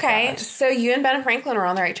things like that. Okay, so you and Ben Franklin are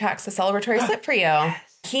on the right track. So celebratory sip for you.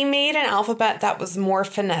 Yes. He made an alphabet that was more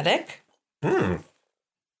phonetic.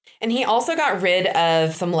 And he also got rid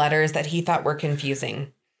of some letters that he thought were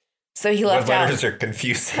confusing. So he left out... What letters are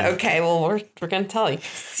confusing? Okay, well, we're going to tell you.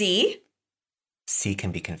 C. C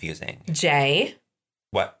can be confusing. J.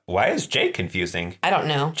 What? Why is J confusing? I don't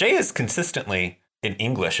know. J is consistently, in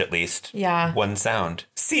English at least, one sound.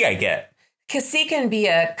 C I get. Because C can be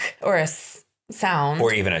a k or a s sound.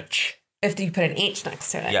 Or even a ch. If you put an H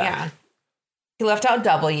next to it. Yeah. He left out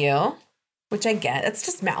W, which I get. It's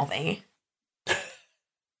just mouthy.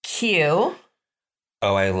 Q.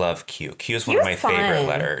 Oh, I love Q. Q is one of my favorite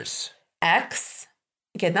letters. X.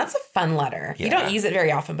 Again, that's a fun letter. Yeah. You don't use it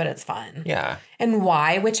very often, but it's fun. Yeah. And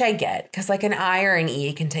Y, which I get, because like an I or an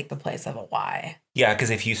E can take the place of a Y. Yeah, because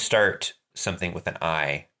if you start something with an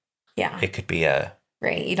I, it could be a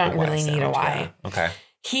right. You don't really need a Y. Yeah. Okay.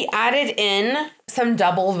 He added in some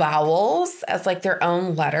double vowels as like their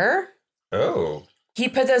own letter. Oh. He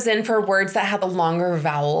put those in for words that had a longer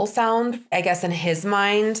vowel sound. I guess in his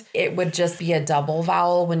mind, it would just be a double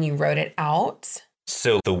vowel when you wrote it out.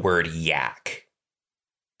 So the word yak.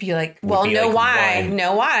 Be like, well, no like Y.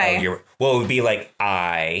 No Y. Oh, well, it would be like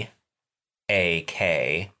I-A-K.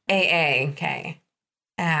 A-A-K.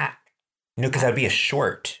 Ah. No, because that would be a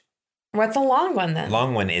short. What's a long one then?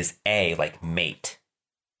 Long one is A, like mate.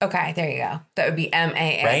 Okay, there you go. That would be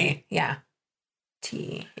M-A-A. Right? Yeah.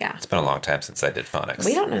 T. Yeah. It's been a long time since I did phonics.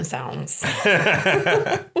 We don't know sounds.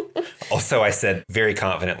 Also, I said very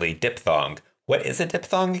confidently diphthong. What is a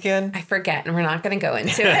diphthong again? I forget, and we're not going to go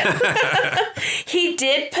into it. He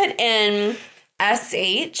did put in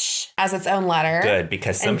SH as its own letter. Good,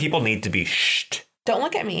 because some people need to be sht. Don't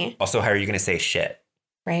look at me. Also, how are you going to say shit?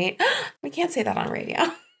 Right? We can't say that on radio.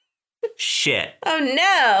 Shit. Oh,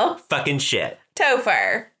 no. Fucking shit.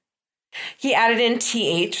 Topher. He added in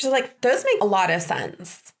TH, which is like, those make a lot of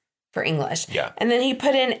sense for English. Yeah. And then he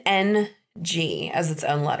put in NG as its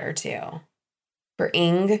own letter, too. For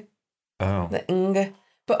ing. Oh. The ing.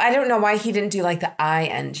 But I don't know why he didn't do like the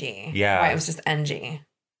ING. Yeah. Why it was just NG.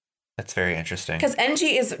 That's very interesting. Because NG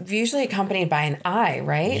is usually accompanied by an I,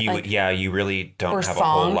 right? You really don't have song. A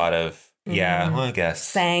whole lot of, well, I guess.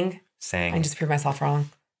 Sang. I just proved myself wrong.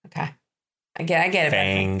 Okay. I get it.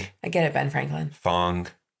 Fang. I get it, Ben Franklin. Fong.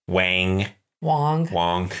 Wang. Wong.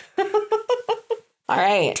 All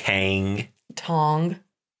right. Tang. Tong.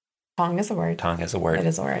 Tong is a word. Tong is a word. It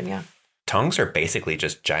is a word, yeah. Tongs are basically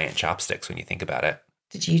just giant chopsticks when you think about it.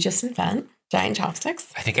 Did you just invent? Giant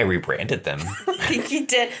chopsticks? I think I rebranded them. I think you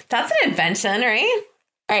did. That's an invention, right?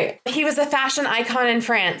 All right. He was a fashion icon in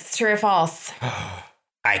France. True or false?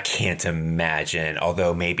 I can't imagine.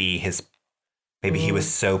 Although maybe he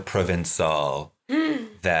was so Provençal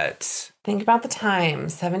that... Think about the time.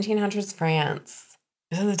 1700s France.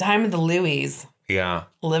 This is the time of the Louis. Yeah.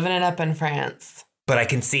 Living it up in France. But I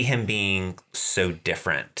can see him being so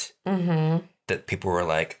different that people were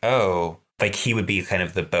like, oh, like he would be kind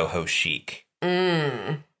of the boho chic. So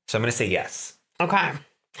I'm going to say yes. Okay.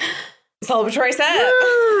 Celebratory set.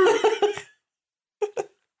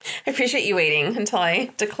 I appreciate you waiting until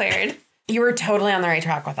I declared. You were totally on the right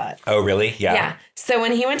track with that. Oh, really? Yeah. Yeah. So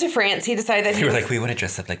when he went to France, he decided that we were like, we want to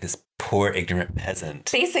dress up like this poor, ignorant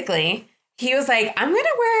peasant. Basically, he was like, I'm going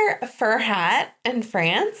to wear a fur hat in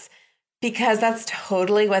France because that's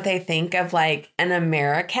totally what they think of like an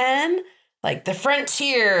American, like the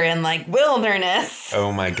frontier and like wilderness.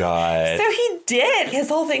 Oh my God. So he did. His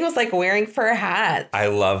whole thing was like wearing fur hats. I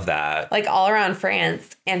love that. Like all around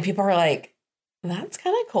France. And people were like, that's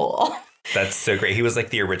kind of cool. That's so great. He was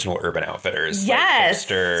like the original Urban Outfitters. Yes.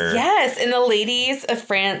 Like hipster. Yes. And the ladies of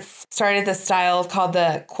France started this style called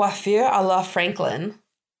the coiffure à la Franklin.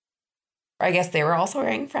 Or I guess they were also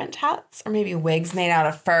wearing French hats or maybe wigs made out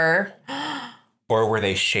of fur. Or were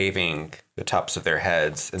they shaving the tops of their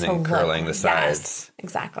heads and then curling the sides? Yes,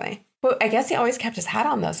 exactly. Well, I guess he always kept his hat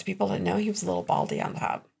on, though, so people didn't know he was a little baldy on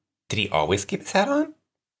top. Did he always keep his hat on?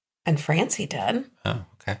 In France, he did. Oh,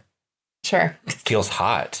 okay. Sure. Feels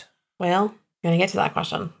hot. Well, I'm going to get to that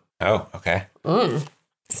question. Oh, okay.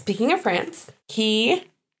 Speaking of France, he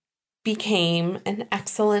became an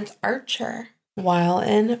excellent archer while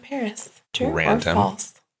in Paris. True or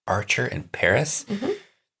false? Archer in Paris?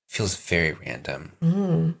 Feels very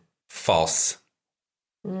random. False.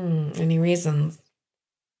 Any reasons?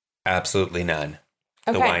 Absolutely none.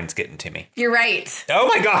 Okay. The wine's getting to me. You're right. Oh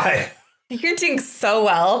my God. You're doing so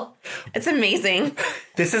well. It's amazing.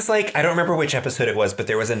 This is like, I don't remember which episode it was, but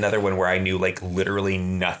there was another one where I knew like literally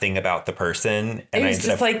nothing about the person. And it was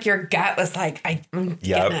just like your gut was like, I'm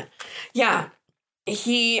getting it. Yeah.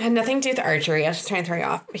 He had nothing to do with archery. I was just trying to throw you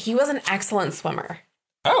off. He was an excellent swimmer.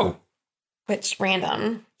 Oh. Which,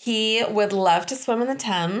 random. He would love to swim in the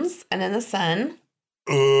Thames and in the sun.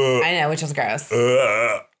 I know, which is gross.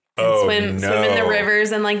 Swim in the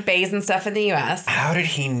rivers and like bays and stuff in the U.S. How did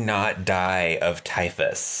he not die of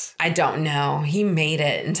typhus? I don't know. He made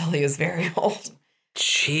it until he was very old.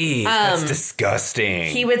 Jeez, that's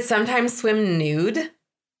disgusting. He would sometimes swim nude.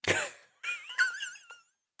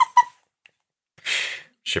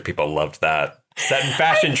 Sure, people loved that. Setting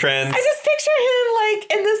fashion trends. I just picture him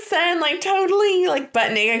like in the sun, like totally like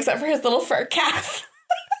butt naked except for his little fur cap.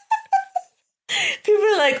 People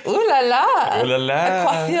are like, ooh la la. Ooh la la. A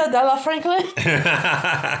coiffure de la Franklin.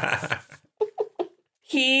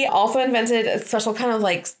 He also invented a special kind of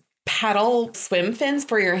like paddle swim fins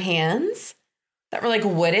for your hands that were like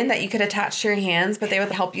wooden that you could attach to your hands, but they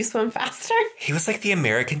would help you swim faster. He was like the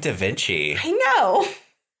American Da Vinci. I know.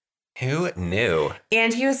 Who knew?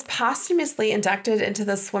 And he was posthumously inducted into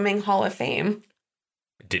the Swimming Hall of Fame.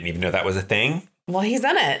 Didn't even know that was a thing. Well, he's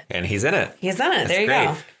in it. And he's in it. He's in it. That's there you great.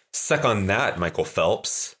 go. Suck on that, Michael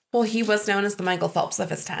Phelps. Well, he was known as the Michael Phelps of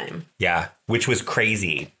his time. Yeah, which was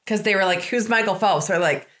crazy. Because they were like, who's Michael Phelps? Or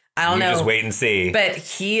like, I don't know. Just wait and see. But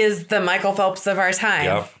he is the Michael Phelps of our time.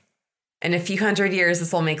 Yep. In a few hundred years,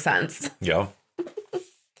 this will make sense. Yep.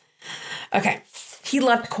 Okay. He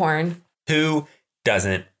loved corn. Who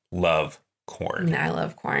doesn't love corn? I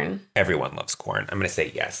love corn. Everyone loves corn. I'm going to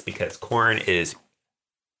say yes, because corn is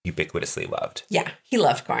ubiquitously loved. Yeah, he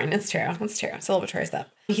loved corn. It's true. It's true. Celebratory stuff.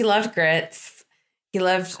 He loved grits. He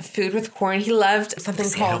loved food with corn. He loved something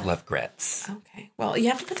called... I don't love grits. Okay. Well, you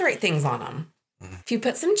have to put the right things on them. If you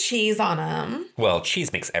put some cheese on them... Well,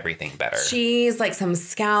 cheese makes everything better. Cheese, like some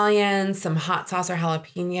scallions, some hot sauce or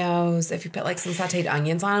jalapenos. If you put like some sauteed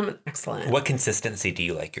onions on them, excellent. What consistency do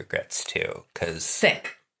you like your grits to? Because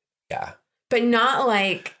thick. Yeah. But not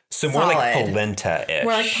like so more solid. like polenta-ish.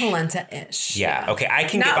 More like polenta-ish. Yeah. Okay. I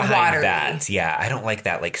can get behind watery. That. Yeah. I don't like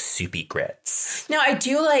that like soupy grits. No, I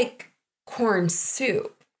do like corn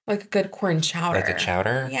soup. Like a good corn chowder. Like a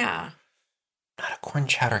chowder? Yeah. Not a corn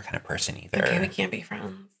chowder kind of person either. Okay, we can't be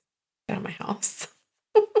friends. Get out of my house.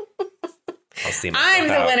 I'll see I'm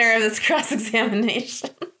the winner of this cross-examination.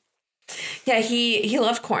 Yeah, he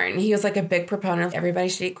loved corn. He was like a big proponent of everybody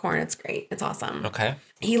should eat corn. It's great. It's awesome. Okay.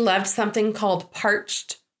 He loved something called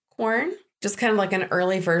parched corn. Just kind of like an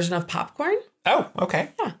early version of popcorn. Oh, okay.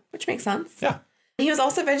 Yeah, which makes sense. Yeah. He was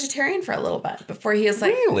also vegetarian for a little bit before he was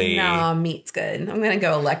like, really? Nah, meat's good. I'm going to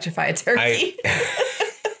go electrify a turkey.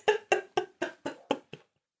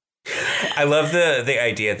 I love the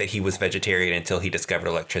idea that he was vegetarian until he discovered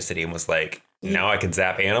electricity and was like, now I can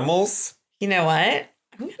zap animals. You know what?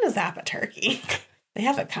 I'm going to zap a turkey. They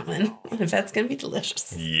have it coming. That's going to be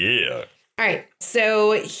delicious. Yeah. All right.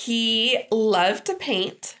 So he loved to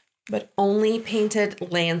paint, but only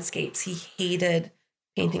painted landscapes. He hated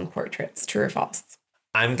painting portraits. True or false?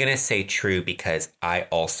 I'm going to say true because I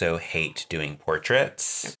also hate doing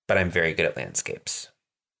portraits, but I'm very good at landscapes.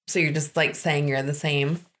 So you're just like saying you're the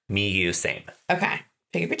same? Me, you, same. Okay.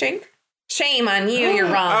 Take a big drink. Shame on you.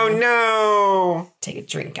 You're wrong. Oh, no. Take a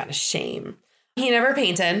drink out of shame. He never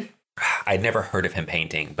painted. I'd never heard of him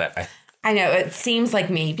painting, but I know. It seems like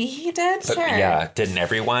maybe he did. But sure. yeah, didn't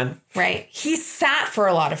everyone? Right. He sat for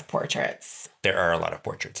a lot of portraits. There are a lot of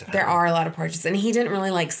portraits of him. There are a lot of portraits. And he didn't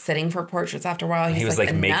really like sitting for portraits after a while. He was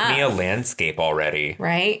like, make me a landscape already.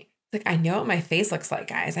 Right? Like, I know what my face looks like,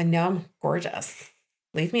 guys. I know I'm gorgeous.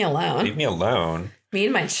 Leave me alone. Leave me alone. Me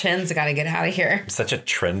and my chins got to get out of here. I'm such a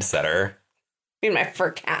trendsetter. Me and my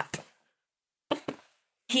fur cap.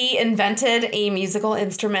 He invented a musical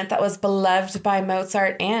instrument that was beloved by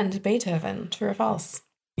Mozart and Beethoven. True or false?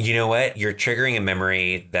 You know what? You're triggering a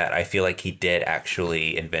memory that I feel like he did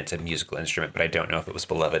actually invent a musical instrument, but I don't know if it was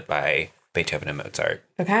beloved by Beethoven and Mozart.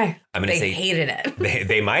 Okay. I'm going to say they hated it.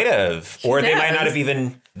 They might have, or they might not have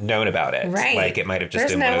even known about it. Right. Like it might have just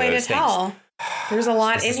There's been no one of way those to tell. There's a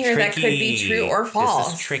lot in here that could be true or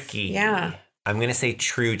false. This is tricky. Yeah. I'm going to say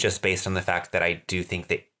true just based on the fact that I do think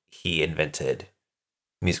that he invented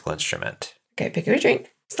a musical instrument. Okay, pick up a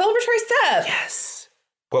drink. Celebratory sip. Yes.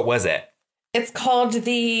 What was it? It's called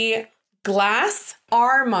the glass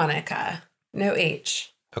harmonica. No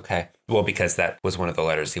H. Okay. Well, because that was one of the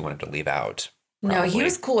letters he wanted to leave out. Probably. No, he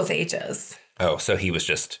was cool with H's. Oh, so he was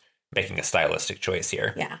just making a stylistic choice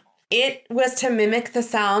here. Yeah. It was to mimic the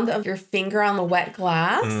sound of your finger on the wet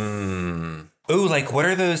glass. Oh, like what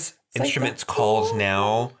are those instruments called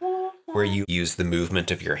now where you use the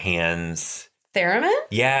movement of your hands? Theremin?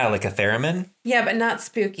 Yeah, like a theremin. Yeah, but not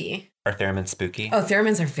spooky. Are theremins spooky? Oh,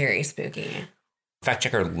 theremins are very spooky. Fact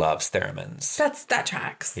checker loves theremins. That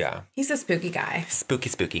tracks. Yeah. He's a spooky guy.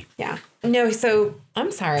 Spooky. Yeah. No, so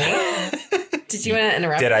I'm sorry. Did you want to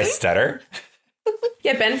interrupt Did I me? stutter?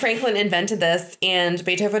 Yeah, Ben Franklin invented this and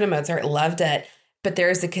Beethoven and Mozart loved it. But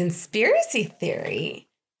there's a conspiracy theory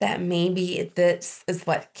that maybe this is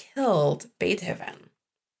what killed Beethoven.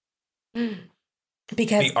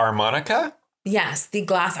 Because the harmonica? Yes, the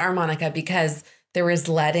glass harmonica, because there was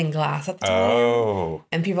lead in glass at the time. Oh.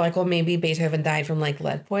 And people are like, well, maybe Beethoven died from like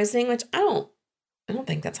lead poisoning, which I don't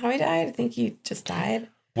think that's how he died. I think he just died.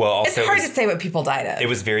 Well, also it's hard to say what people died of. It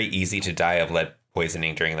was very easy to die of lead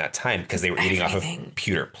poisoning during that time because they were eating off of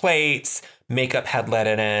pewter plates. Makeup had lead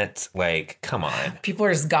in it. Like, come on. People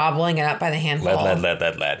are just gobbling it up by the handful.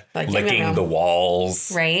 Lead. Like, licking the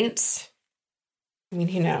walls. Right? I mean,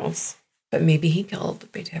 who knows? But maybe he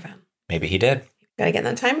killed Beethoven. Maybe he did. Gotta get in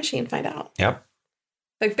that time machine and find out. Yep.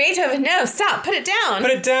 Like, Beethoven, no, stop, put it down.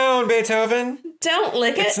 Put it down, Beethoven. Don't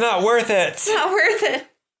lick it. It's not worth it. It's not worth it.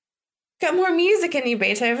 Got more music in you,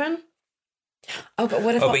 Beethoven. Oh, but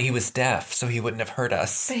what if... but he was deaf, so he wouldn't have heard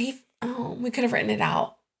us. But we could have written it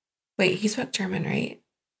out. Wait, he spoke German, right?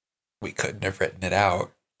 We couldn't have written it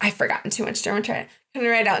out. I've forgotten too much German. Couldn't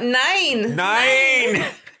write out 9.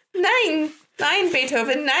 9,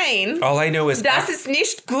 Beethoven, 9. All I know is... Das ist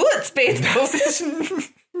nicht gut, Beethoven. Das ist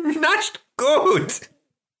nicht gut.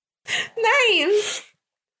 9.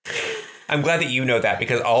 I'm glad that you know that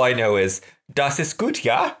because all I know is das ist gut,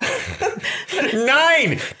 ja?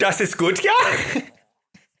 Nein, das ist gut, ja?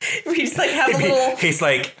 We just like have a little... He's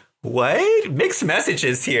like, what? Mixed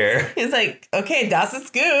messages here. He's like, okay, das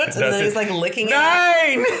ist gut. And then he's like licking it.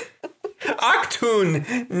 Nein!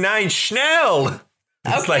 Achtung! Nein, schnell!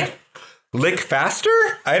 It's like, lick faster?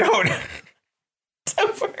 I don't...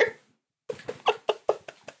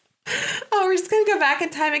 Oh, we're just going to go back in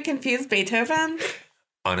time and confuse Beethoven?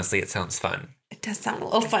 Honestly, it sounds fun. It does sound a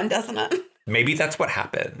little fun, doesn't it? Maybe that's what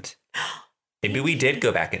happened. Maybe we did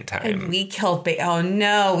go back in time. And we killed Oh,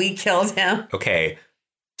 no, we killed him. Okay.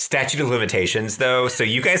 Statute of limitations, though, so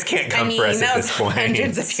you guys can't come for us at this point.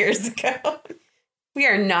 Hundreds of years ago. We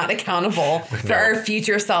are not accountable for our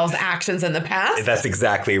future selves' actions in the past. That's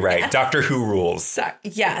exactly right. Yes. Doctor Who rules.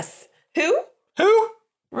 Yes. Who? Who?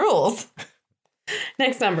 Rules.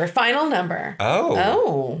 Next number. Final number.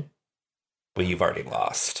 Oh. Well, you've already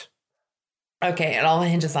lost. Okay, it all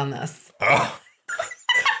hinges on this. Oh.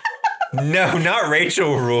 No, not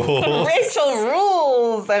Rachel rules. Rachel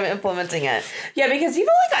rules. I'm implementing it. Yeah, because you've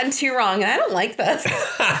only gotten 2 wrong, and I don't like this.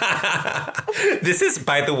 This is,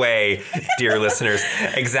 by the way, dear listeners,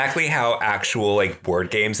 exactly how actual like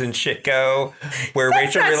board games and shit go, where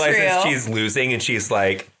Rachel realizes she's losing and she's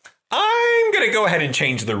like, I'm going to go ahead and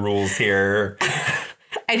change the rules here.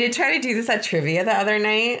 I did try to do this at trivia the other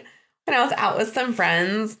night when I was out with some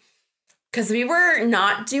friends. Because we were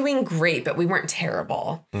not doing great, but we weren't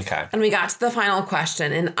terrible. Okay. And we got to the final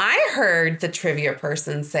question, and I heard the trivia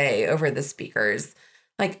person say over the speakers,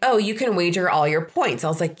 like, oh, you can wager all your points. I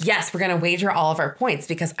was like, yes, we're going to wager all of our points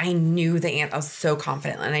because I knew the answer. I was so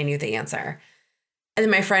confident and I knew the answer. And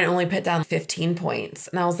then my friend only put down 15 points.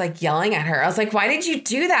 And I was like yelling at her. I was like, why did you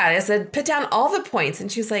do that? I said, put down all the points. And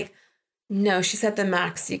she was like, no, she said the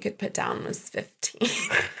max you could put down was 15.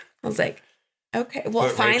 I was like, okay, well,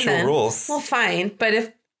 but fine then. Rules. Well, fine. But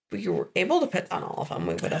if we were able to put down all of them,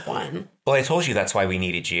 we would have won. Well, I told you that's why we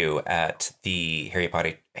needed you at the Harry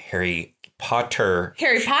Potter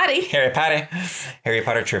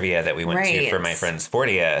trivia that we went to for my friend's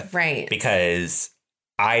 40th. Right. Because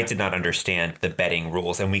I did not understand the betting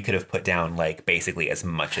rules, and we could have put down like basically as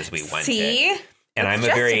much as we wanted. See? And I'm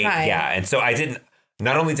and so I didn't,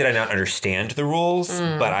 not only did I not understand the rules,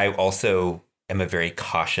 but I also am a very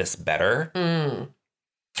cautious bettor.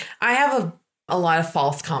 I have a lot of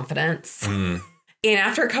false confidence. And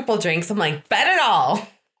after a couple drinks, I'm like, bet it all,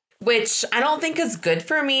 which I don't think is good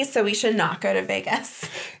for me. So we should not go to Vegas.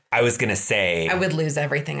 I was going to say, I would lose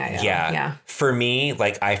everything I own. Yeah. For me,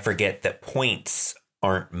 like, I forget that points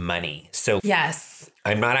aren't money. So yes,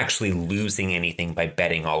 I'm not actually losing anything by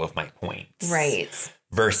betting all of my points. Right.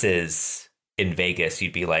 Versus in Vegas,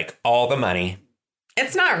 you'd be like, all the money.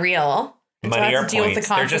 It's not real. Money or deal points. With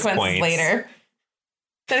the consequences They're just points. Later.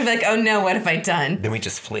 Then I'd be like, oh no, what have I done? Then we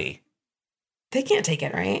just flee. They can't take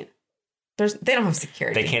it, right? They don't have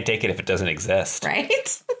security. They can't take it if it doesn't exist.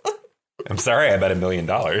 Right? I'm sorry, I bet $1 million.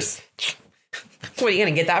 What, are you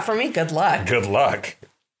going to get that from me? Good luck. Good luck.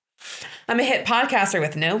 I'm a hit podcaster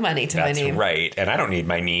with no money to my name. That's right. And I don't need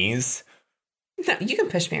my knees. No, you can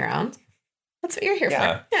push me around. That's what you're here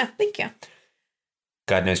for. Yeah, thank you.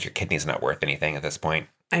 God knows your kidney's not worth anything at this point.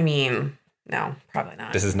 I mean, no, probably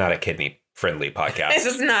not. This is not a kidney-friendly podcast. This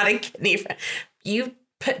is not a kidney. You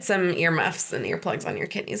put some earmuffs and earplugs on your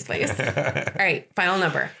kidneys, please. All right, final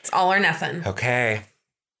number. It's all or nothing. Okay.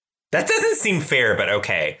 That doesn't seem fair, but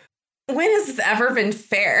okay. When has this ever been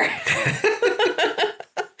fair?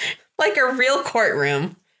 Like a real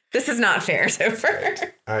courtroom. This is not fair so far.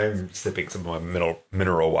 I'm sipping some of my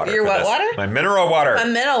mineral water. Your what water? My mineral water. A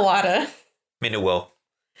mineral water. Mineral. All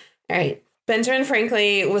right. Benjamin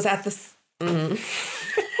Franklin was at the...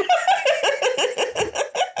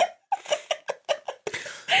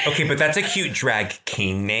 Okay, but that's a cute drag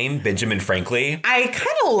king name, Benjamin Franklin. I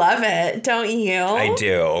kind of love it, don't you? I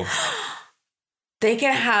do. They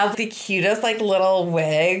can have the cutest, like, little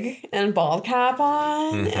wig and bald cap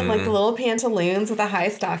on and, like, little pantaloons with the high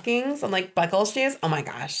stockings and, like, buckle shoes. Oh, my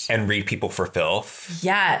gosh. And read people for filth.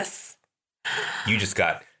 Yes. You just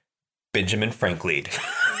got Benjamin Franklin.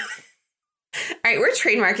 All right, we're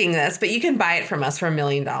trademarking this, but you can buy it from us for $1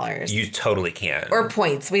 million. You totally can. Or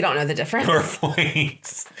points. We don't know the difference. Or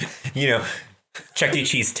points. You know, Chuck E.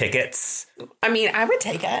 Cheese tickets. I mean, I would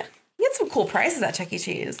take it. You get some cool prices at Chuck E.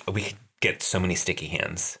 Cheese. We could get so many sticky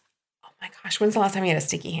hands. Oh my gosh, when's the last time you had a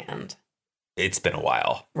sticky hand? It's been a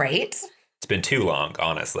while. Right? It's been too long,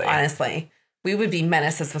 honestly. Honestly. We would be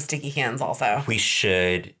menaces with sticky hands also. We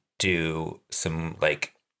should do some,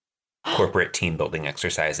 like, corporate team building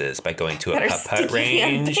exercises by going to a putt-putt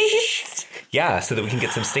range. Yeah, so that we can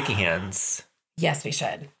get some sticky hands. Yes, we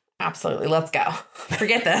should. Absolutely. Let's go.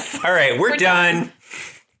 Forget this. All right, we're done.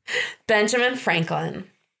 Benjamin Franklin.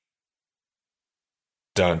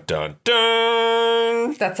 Dun, dun,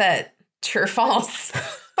 dun. That's it. True or false?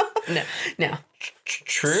 No.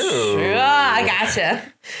 True. I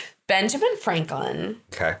gotcha. Benjamin Franklin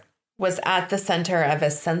okay. was at the center of a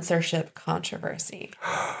censorship controversy.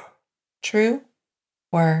 True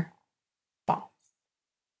or false?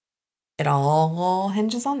 It all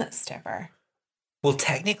hinges on this, Tipper. Well,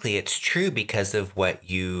 technically it's true because of what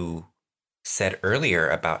you said earlier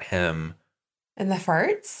about him. And the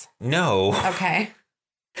farts? No. Okay.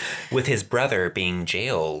 With his brother being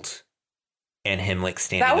jailed and him, like,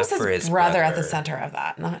 standing up for his brother. That was his brother at the center of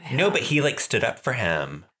that, not him. No, but he, like, stood up for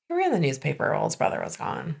him. He ran the newspaper while his brother was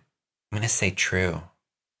gone. I'm going to say true.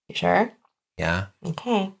 You sure? Yeah.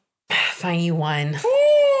 Okay. Fine, you won.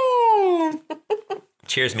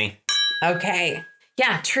 Cheers me. Okay.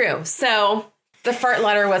 Yeah, true. So the fart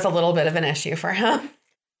letter was a little bit of an issue for him.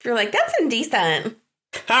 You're like, that's indecent.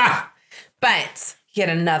 Ha! But he had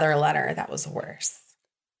another letter that was worse.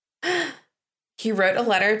 He wrote a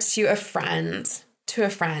letter to a friend,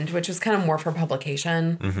 which was kind of more for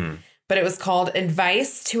publication. Mm-hmm. But it was called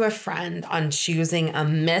Advice to a Friend on Choosing a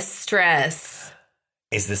Mistress.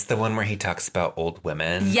 Is this the one where he talks about old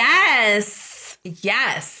women? Yes.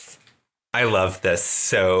 Yes. I love this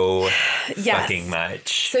so fucking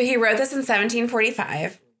much. So he wrote this in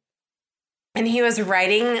 1745. And he was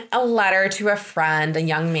writing a letter to a friend, a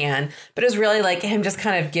young man, but it was really like him just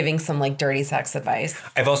kind of giving some like dirty sex advice.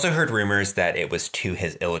 I've also heard rumors that it was to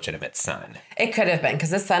his illegitimate son. It could have been because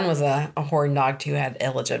his son was a horn dog who had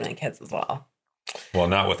illegitimate kids as well. Well,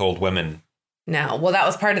 not with old women. No. Well, that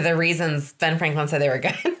was part of the reasons Ben Franklin said they were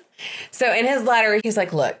good. So in his letter, he's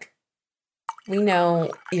like, look, we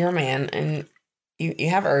know you're a man and you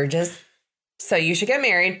have urges, so you should get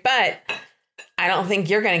married, but I don't think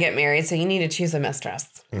you're going to get married, so you need to choose a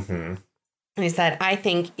mistress. Mm-hmm. And he said, I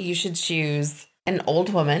think you should choose an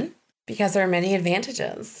old woman because there are many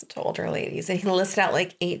advantages to older ladies. And he listed out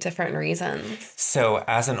like 8 different reasons. So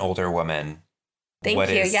as an older woman. Thank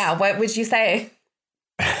you. Yeah. What would you say?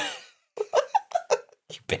 You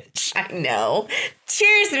bitch. I know.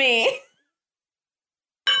 Cheers me.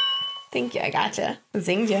 Thank you. I gotcha.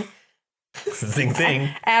 Zinged you. Zing zing.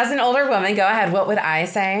 As an older woman, go ahead. What would I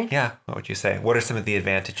say? Yeah. What would you say? What are some of the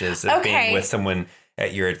advantages of being with someone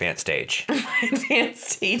at your advanced age? My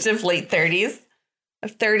advanced age of late 30s.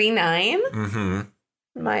 Of 39. Mm-hmm.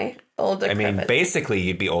 My old decrepit. I mean, basically,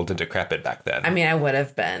 you'd be old and decrepit back then. I mean, I would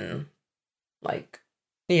have been like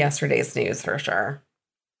yesterday's news for sure.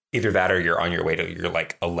 Either that or you're on your way to your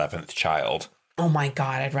like 11th child. Oh my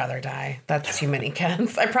God, I'd rather die. That's too many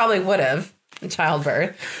kids. I probably would have.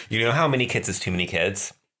 Childbirth. You know how many kids is too many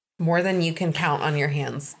kids? More than you can count on your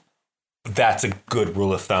hands. That's a good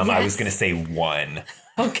rule of thumb. Yes. I was going to say 1.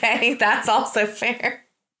 Okay, that's also fair.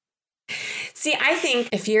 See, I think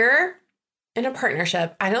if you're in a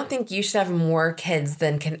partnership, I don't think you should have more kids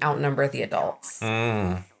than can outnumber the adults.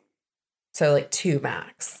 So like 2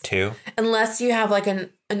 max. 2? Unless you have like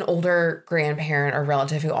an older grandparent or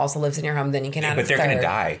relative who also lives in your home, then you can add a third. But they're going to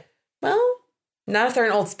die. Well, not if they're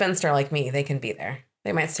an old spinster like me. They can be there.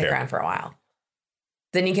 They might stick around for a while.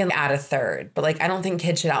 Then you can add a third. But like, I don't think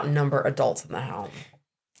kids should outnumber adults in the home.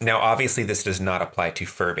 Now, obviously, this does not apply to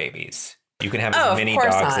fur babies. You can have as many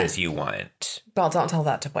dogs as you want. Well, don't tell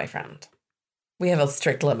that to boyfriend. We have a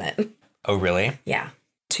strict limit. Oh, really? Yeah.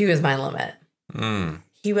 2 is my limit.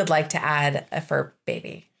 He would like to add a fur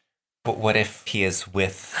baby. But what if he is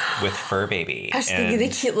with fur baby? I was thinking the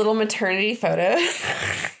cute little maternity photos.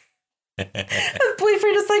 His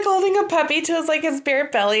boyfriend is like holding a puppy to his bare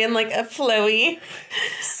belly and like a flowy.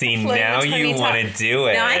 See, now you want to do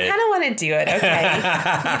it. Now I kind of want to do it. Okay.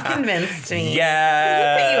 You've convinced me.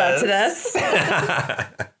 Yes. Put you up to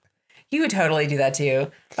this. You would totally do that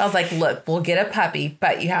too. I was like, look, we'll get a puppy,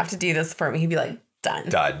 but you have to do this for me. He'd be like, done.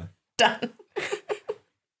 Done.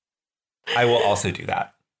 I will also do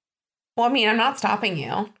that. Well, I mean, I'm not stopping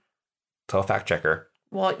you. Tell a fact checker.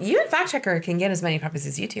 Well, you and fact checker can get as many puppies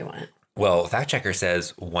as you 2 want. Well, fact checker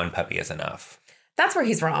says 1 puppy is enough. That's where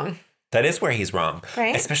he's wrong. That is where he's wrong.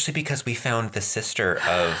 Right? Especially because we found the sister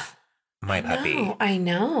of my puppy. I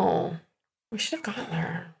know. We should have gotten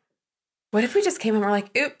her. What if we just came and we're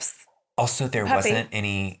like, oops. Also, there wasn't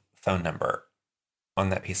any phone number on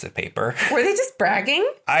that piece of paper. Were they just bragging?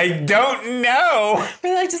 I don't know. Were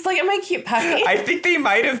they like, just look at my cute puppy? I think they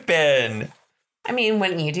might have been. I mean,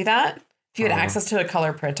 wouldn't you do that? If you had access to a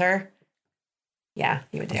color printer? Yeah,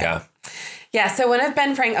 you would do it. Yeah, so one of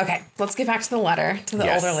Ben Frank... Okay, let's get back to the letter to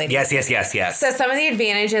the older lady. Yes. So some of the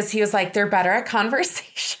advantages, he was like, they're better at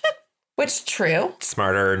conversation, which true.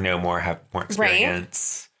 Smarter, have more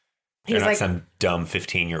experience. Right? They're not like, some dumb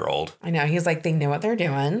 15-year-old. I know. He's like, they know what they're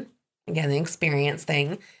doing. Again, the experience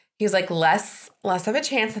thing. He's like, less of a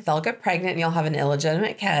chance that they'll get pregnant and you'll have an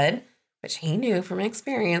illegitimate kid, which he knew from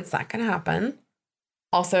experience that can happen.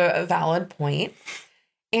 Also a valid point.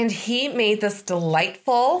 And he made this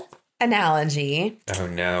delightful analogy. Oh,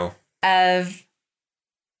 no. Of,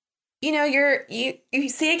 you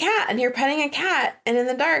see a cat and you're petting a cat, and in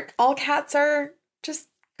the dark, all cats are just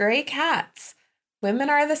gray cats. Women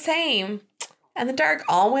are the same. In the dark,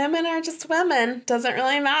 all women are just women. Doesn't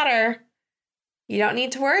really matter. You don't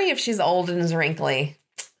need to worry if she's old and is wrinkly.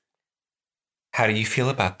 How do you feel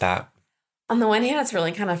about that? On the one hand, it's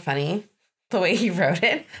really kind of funny the way he wrote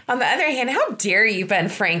it. On the other hand, how dare you, Ben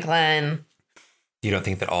Franklin? You don't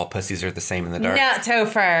think that all pussies are the same in the dark? No,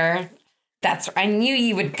 Topher. I knew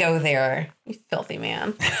you would go there, you filthy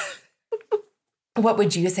man. What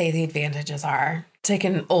would you say the advantages are? Take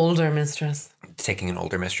an older mistress. taking an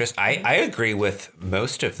older mistress. I agree with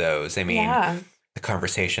most of those. I mean, the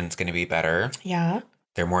conversation's going to be better. Yeah.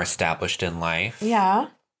 They're more established in life. Yeah.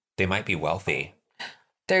 They might be wealthy.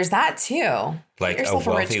 There's that too. Like a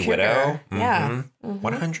wealthy widow? Mm-hmm. Yeah.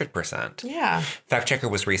 100%. Yeah. Fact Checker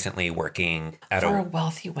was recently working at a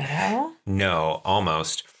wealthy widow? No,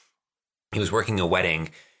 almost. He was working a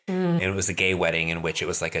wedding, and it was a gay wedding in which it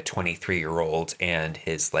was like a 23-year-old and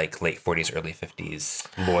his like late 40s, early 50s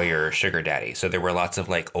lawyer sugar daddy. So there were lots of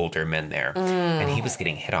like older men there, and he was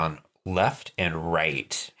getting hit on left and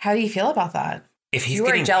right. How do you feel about that? If he's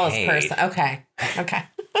a jealous person. Okay.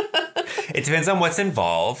 It depends on what's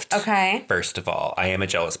involved. Okay. First of all, I am a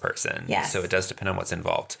jealous person. Yes. So it does depend on what's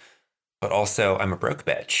involved. But also, I'm a broke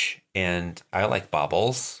bitch, and I like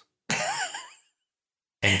baubles.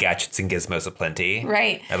 And gadgets and gizmos aplenty.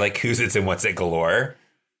 Right. I like who's it's and what's it galore.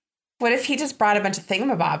 What if he just brought a bunch of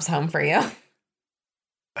thingamabobs home for you?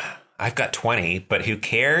 I've got 20, but who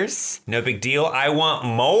cares? No big deal. I want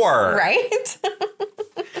more. Right?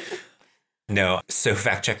 No. So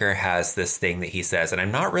Fact Checker has this thing that he says, and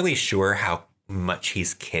I'm not really sure how much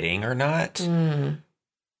he's kidding or not,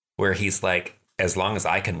 where he's like, as long as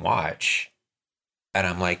I can watch. And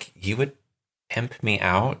I'm like, you would pimp me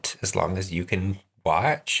out as long as you can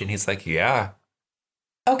watch? And he's like, yeah.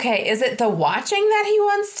 Okay, is it the watching that he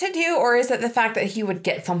wants to do, or is it the fact that he would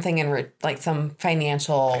get something in like some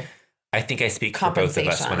financial I think I speak for both of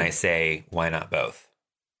us when I say, why not both?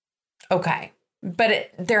 Okay.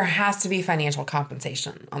 But there has to be financial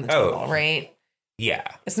compensation on the table, right? Yeah.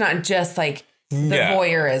 It's not just like the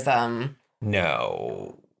voyeurism.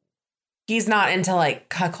 No. He's not into like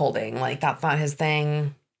cuckolding. Like that's not his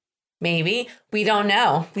thing. Maybe. We don't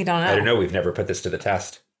know. I don't know. We've never put this to the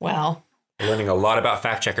test. Well. We're learning a lot about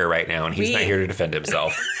Fact Checker right now, and he's not here to defend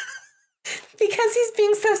himself. Because he's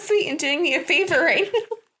being so sweet and doing me a favor right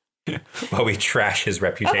now. While we trash his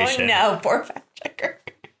reputation. Oh, no. Poor Fact Checker.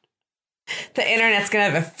 The internet's going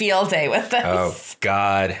to have a field day with this. Oh,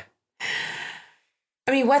 God.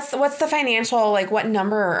 I mean, what's the financial, like, what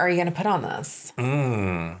number are you going to put on this?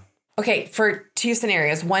 Okay, for two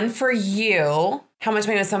scenarios. One for you, how much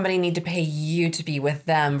money would somebody need to pay you to be with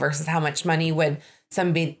them versus how much money would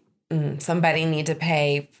somebody need to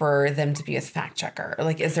pay for them to be with Fact Checker?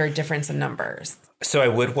 Like, is there a difference in numbers? So I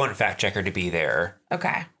would want Fact Checker to be there.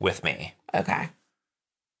 Okay. With me. Okay.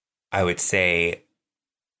 I would say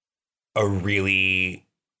a really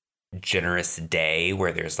generous day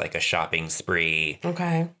where there's like a shopping spree.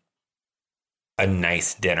 Okay. A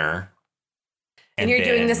nice dinner. And you're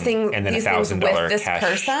doing this thing, and then these $1,000 things with this cash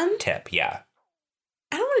person? tip. Yeah.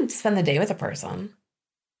 I don't want to spend the day with a person.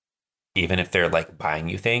 Even if they're like buying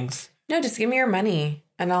you things? No, just give me your money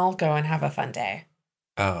and I'll go and have a fun day.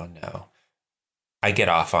 Oh, no. I get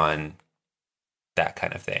off on that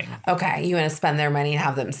kind of thing. Okay. You want to spend their money and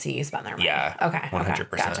have them see you spend their money. Yeah. Okay. 100%.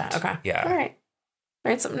 Okay. Gotcha. Okay. Yeah. All right.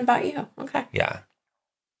 Write something about you. Okay. Yeah.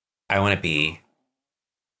 I want to be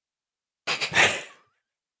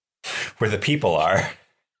where the people are.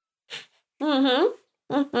 What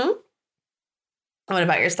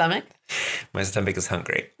about your stomach? My stomach is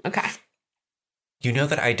hungry. Okay. You know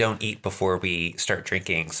that I don't eat before we start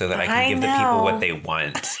drinking so that I can give the people what they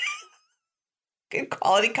want. Good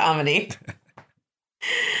quality comedy.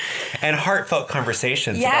 And heartfelt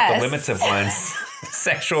conversations about the limits of one's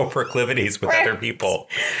sexual proclivities with other people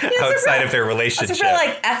outside of their relationship. It's a real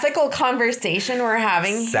like ethical conversation we're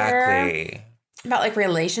having here. About like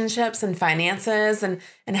relationships and finances and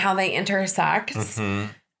how they intersect.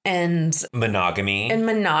 And monogamy.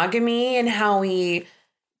 And how we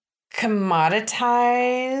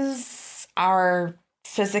commoditize our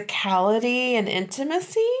physicality and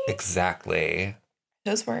intimacy. Exactly.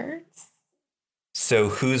 Those words. So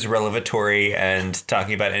who's revelatory and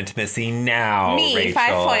talking about intimacy now, Me, Rachel?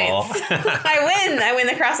 5 points. I win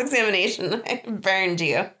the cross-examination. I burned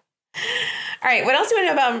you. All right, what else do you want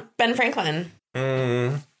to know about Ben Franklin?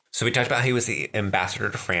 So we talked about how he was the ambassador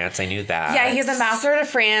to France. I knew that. Yeah, he's ambassador to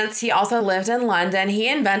France. He also lived in London. He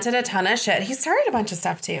invented a ton of shit. He started a bunch of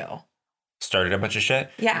stuff, too. Started a bunch of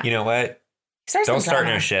shit? Yeah. You know what? Don't start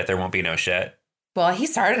no shit. There won't be no shit. Well, he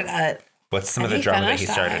started it. What's some of the drama that he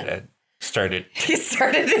started it? He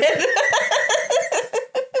started it.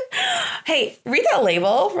 Hey, read that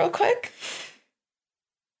label real quick.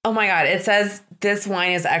 Oh, my God. It says this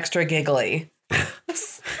wine is extra giggly.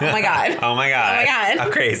 Oh my God. Oh my God. Oh my God. How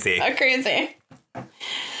crazy. How crazy.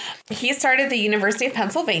 He started the University of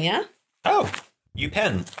Pennsylvania. Oh,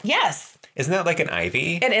 UPenn. Yes. Isn't that like an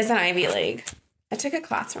Ivy? It is an Ivy League. I took a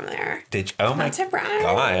class from there. Did you? Oh my God.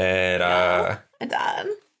 God. I did.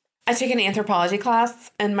 I took an anthropology class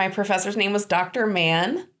and my professor's name was Dr.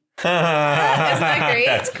 Mann. that great?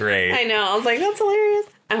 That's great. I know. I was like, that's hilarious.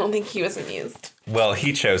 I don't think he was amused. Well,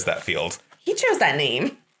 he chose that field. He chose that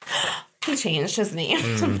name. He changed his name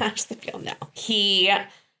to match the field now. He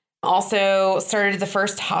also started the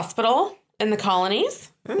first hospital in the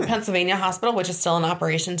colonies, the Pennsylvania Hospital, which is still in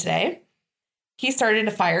operation today. He started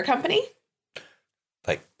a fire company.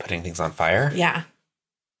 Like putting things on fire? Yeah.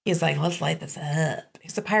 He's like, let's light this up.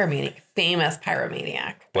 He's a pyromaniac, famous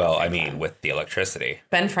pyromaniac. Well, I mean, with the electricity.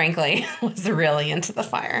 Ben Franklin was really into the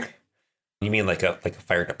fire. You mean like a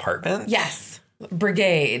fire department? Yes.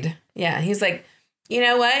 Brigade. Yeah. He's like, you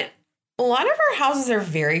know what? A lot of our houses are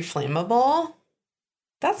very flammable.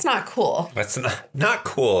 That's not cool. That's not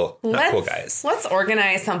cool. Not cool, guys. Let's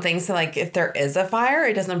organize something so, like, if there is a fire,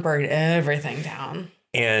 it doesn't burn everything down.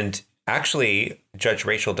 And actually, Judge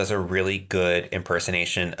Rachel does a really good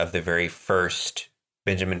impersonation of the very first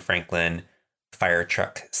Benjamin Franklin fire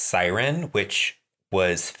truck siren, which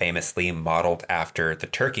was famously modeled after the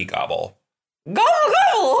turkey gobble. Gobble,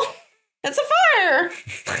 gobble! It's a fire!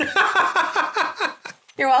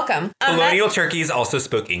 You're welcome. Colonial turkeys also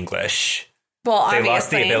spoke English. Well, obviously. They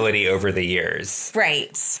lost the ability over the years.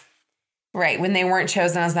 Right. Right. When they weren't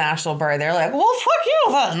chosen as the national bird, they're like, well, fuck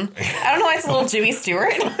you then. I don't know why it's a little Jimmy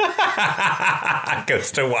Stewart.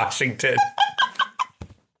 Goes to Washington.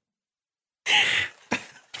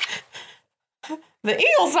 The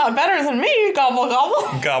eagle's not better than me. Gobble,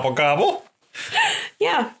 gobble. Gobble, gobble.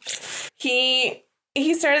 Yeah. He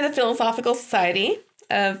started the Philosophical Society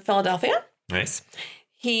of Philadelphia. Nice.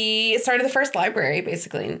 He started the first library,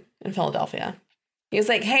 basically, in Philadelphia. He was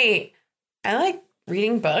like, hey, I like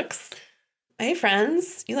reading books. Hey,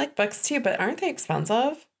 friends, you like books too, but aren't they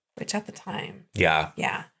expensive? Which at the time. Yeah.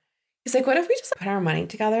 Yeah. He's like, what if we just put our money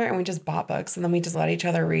together and we just bought books and then we just let each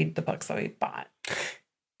other read the books that we bought?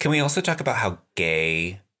 Can we also talk about how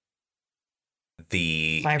gay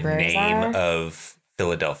the Libraries name are? of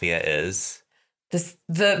Philadelphia is? Let's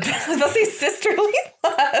say sisterly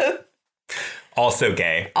love. Also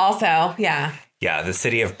gay. Also, yeah. Yeah, the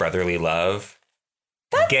city of brotherly love.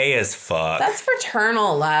 Gay as fuck. That's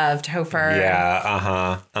fraternal love, Topher.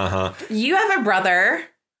 Yeah, You have a brother.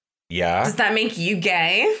 Yeah. Does that make you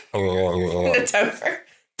gay? Topher.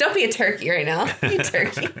 Don't be a turkey right now. You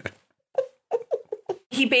turkey.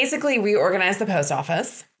 He basically reorganized the post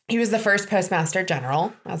office. He was the first postmaster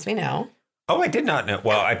general, as we know. Oh, I did not know.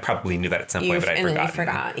 Well, I probably knew that at some point, but I forgot. You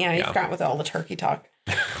forgot. Yeah, you forgot with all the turkey talk.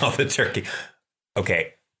 All the turkey.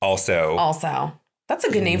 Okay. Also. That's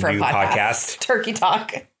a good name for a podcast. Turkey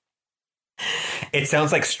Talk. It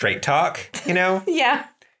sounds like straight talk, you know? Yeah.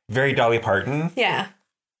 Very Dolly Parton. Yeah.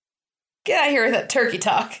 Get out of here with that turkey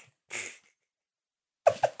talk.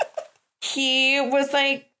 He was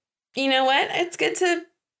like, you know what? It's good to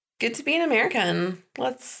be an American.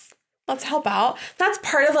 Let's help out. That's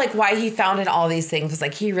part of like why he founded all these things. Was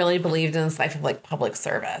like he really believed in this life of like public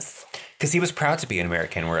service. Because he was proud to be an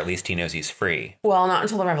American, where at least he knows he's free. Well, not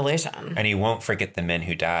until the Revolution. And he won't forget the men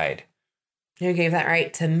who died. Who gave that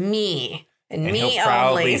right to me and me he'll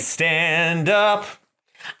proudly only. Stand up.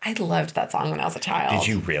 I loved that song when I was a child. Did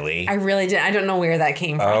you really? I really did. I don't know where that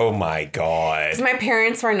came from. Oh my God. Because my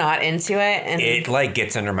parents were not into it. And it like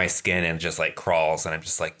gets under my skin and just like crawls. And I'm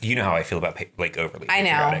just like, you know how I feel about like overly I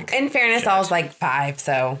know. patriotic In fairness, shit. I was like 5,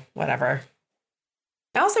 so whatever.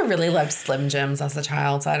 I also really loved Slim Jims as a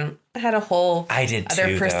child. So I had a whole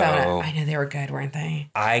other persona. Though. I know they were good, weren't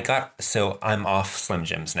they? I'm off Slim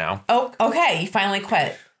Jims now. Oh, okay. You finally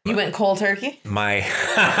quit. You went cold turkey? My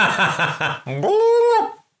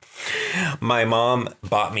mom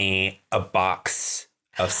bought me a box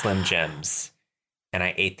of Slim Jims, and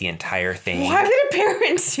I ate the entire thing. Why would a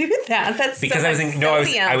parent do that? That's because so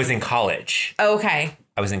I was in college. Okay.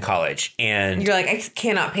 I was in college, and you're like, I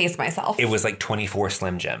cannot pace myself. It was like 24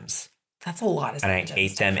 Slim Jims. That's a lot of Slim Jims. And I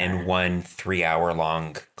ate them in one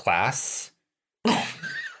 3-hour-long class. What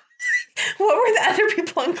were the other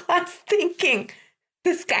people in class thinking?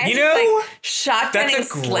 This guy like shotgunning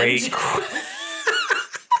Slim Jims.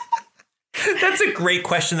 That's a great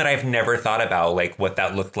question that I've never thought about, like what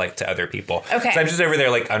that looked like to other people. Okay. So I'm just over there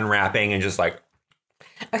like unwrapping and just like.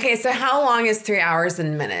 Okay, so how long is 3 hours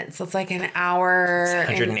in minutes? It's like an hour. It's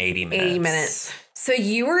 180 minutes. 80 minutes. So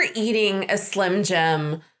you were eating a Slim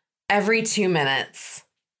Jim every 2 minutes.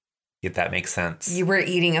 If that makes sense. You were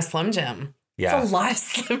eating a Slim Jim. Yeah. It's a lot of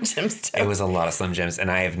Slim Jims, too. It was a lot of Slim Jims,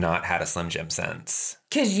 and I have not had a Slim Jim since.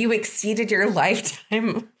 Because you exceeded your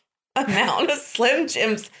lifetime amount of Slim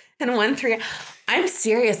Jims in 1 3. I'm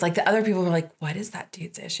serious. Like the other people were like, what is that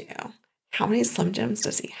dude's issue? How many Slim Jims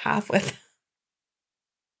does he have with?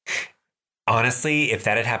 Honestly, if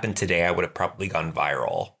that had happened today, I would have probably gone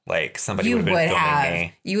viral. Like, somebody would have been filming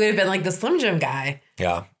me. You would have been like the Slim Jim guy.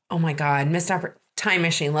 Yeah. Oh my God. Time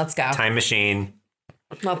machine. Let's go. Time machine.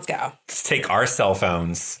 Let's go. Let's take our cell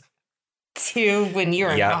phones. To when you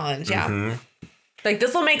were in college. Yeah. Mm-hmm. Like,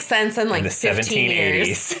 this will make sense in like the 15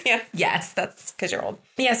 years. Yeah. Yes, that's because you're old.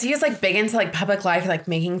 Yeah, so he was like big into like public life, like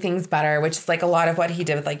making things better, which is like a lot of what he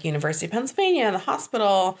did with like University of Pennsylvania, the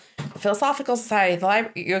hospital, the Philosophical Society, the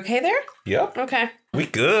library. You okay there? Yep. Okay. We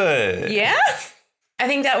good. Yeah. I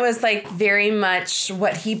think that was like very much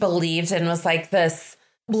what he believed in, was like this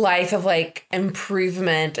life of like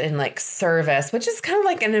improvement and like service, which is kind of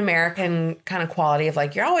like an American kind of quality of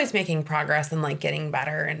like, you're always making progress and like getting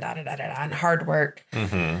better and and hard work.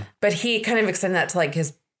 Mm-hmm. But he kind of extended that to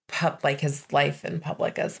like his life in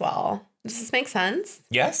public as well. Does this make sense?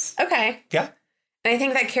 Yes. Okay. Yeah. And I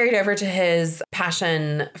think that carried over to his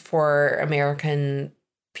passion for American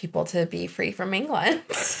people to be free from England.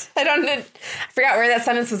 I forgot where that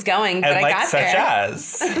sentence was going, but I got there.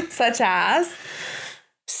 Such as.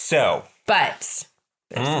 So. But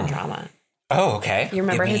there's some drama. Oh, okay. You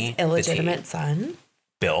remember his illegitimate son?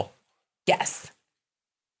 Bill. Yes.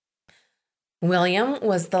 William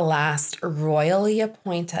was the last royally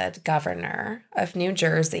appointed governor of New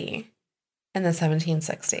Jersey in the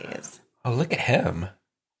 1760s. Oh, look at him.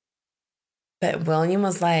 But William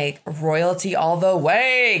was like, royalty all the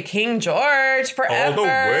way, King George forever. All the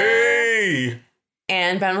way.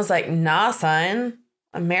 And Ben was like, nah, son,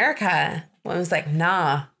 America. William was like,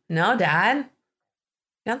 no, Dad.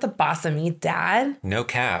 You're not the boss of me, Dad. No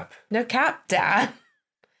cap. No cap, Dad.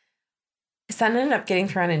 His son ended up getting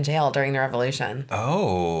thrown in jail during the Revolution.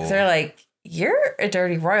 Oh. So they're like, you're a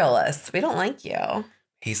dirty royalist. We don't like you.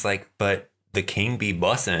 He's like, but the king be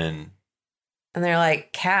bussin'. And they're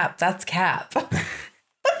like, Cap, that's Cap.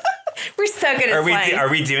 We're so good at slang. Are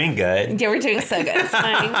we doing good? Yeah, we're doing so good at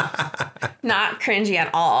slang. Not cringy at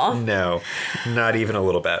all. No, not even a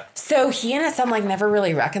little bit. So he and his son like never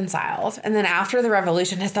really reconciled. And then after the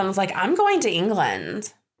revolution, his son was like, I'm going to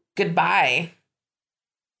England. Goodbye.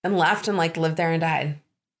 And left and like lived there and died.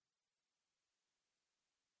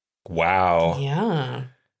 Wow. Yeah.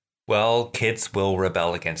 Well, kids will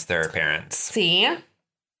rebel against their parents. See?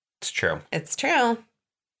 It's true. It's true.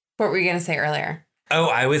 What were you going to say earlier? Oh,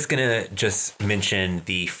 I was going to just mention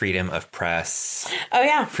the freedom of press. Oh,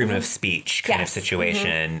 yeah. Freedom of speech kind of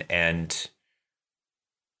situation and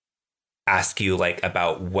ask you like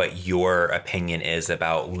about what your opinion is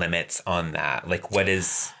about limits on that. Like what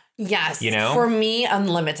is... Yes. You know? For me,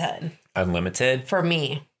 unlimited. Unlimited? For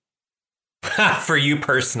me. For you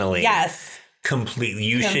personally. Yes. Completely.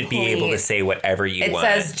 You should be able to say whatever you want.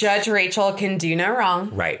 It says Judge Rachel can do no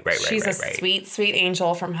wrong. Right. She's a sweet, sweet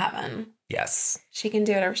angel from heaven. Yes. She can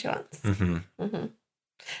do whatever she wants. Mm-hmm. Mm-hmm.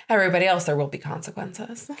 Everybody else, there will be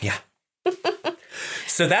consequences. Yeah.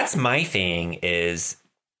 So that's my thing is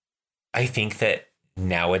I think that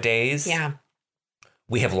nowadays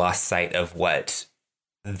we have lost sight of what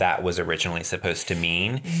that was originally supposed to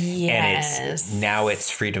mean. Yes. And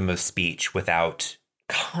it's freedom of speech without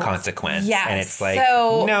consequence. Yes. And it's like,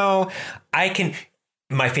 no, I can...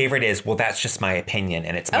 My favorite is, well, that's just my opinion,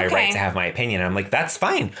 and it's my right to have my opinion. And I'm like, that's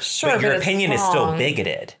fine. Sure, but your opinion is still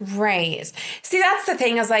bigoted. Right. See, that's the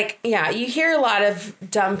thing is like, you hear a lot of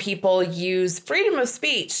dumb people use freedom of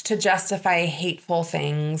speech to justify hateful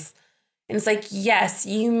things. And it's like, yes,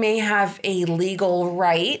 you may have a legal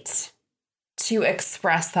right to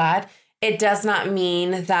express that. It does not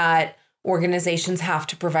mean that organizations have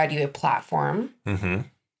to provide you a platform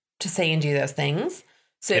to say and do those things.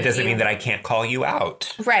 So it doesn't mean that I can't call you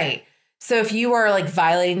out. Right. So if you are like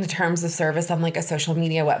violating the terms of service on like a social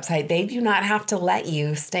media website, they do not have to let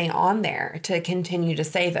you stay on there to continue to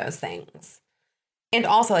say those things. And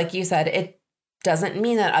also, like you said, it doesn't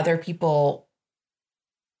mean that other people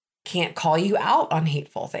can't call you out on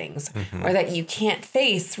hateful things or that you can't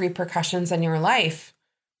face repercussions in your life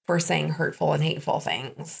for saying hurtful and hateful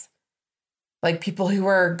things. Like people who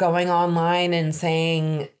are going online and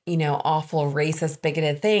saying, awful, racist,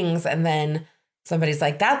 bigoted things. And then somebody's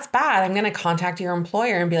like, that's bad. I'm going to contact your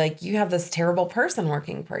employer and be like, you have this terrible person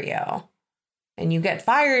working for you. And you get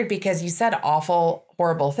fired because you said awful,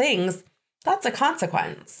 horrible things. That's a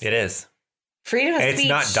consequence. It is. Freedom of speech. It's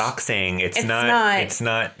not doxing. It's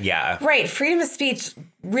not. Yeah. Right. Freedom of speech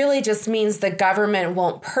really just means the government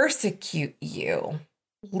won't persecute you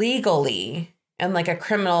legally and like a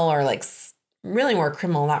criminal or like really more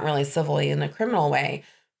criminal, not really civilly in a criminal way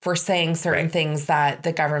for saying certain things that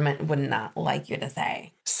the government would not like you to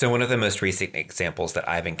say. So one of the most recent examples that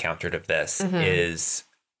I've encountered of this is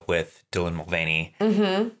with Dylan Mulvaney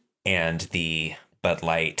and the Bud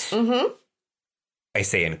Light I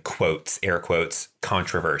say in quotes, air quotes,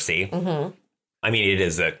 controversy. Mm-hmm. I mean, it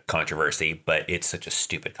is a controversy, but it's such a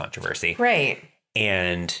stupid controversy. Right.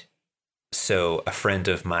 And so a friend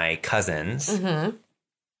of my cousin's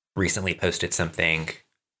recently posted something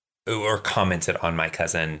or commented on my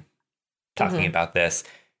cousin talking about this,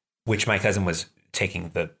 which my cousin was taking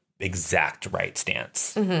the exact right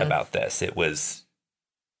stance about this. It was,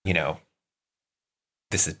 you know,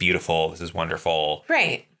 this is beautiful. This is wonderful.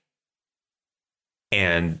 Right.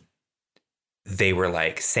 And they were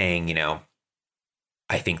like saying, you know,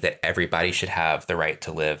 I think that everybody should have the right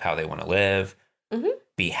to live how they want to live,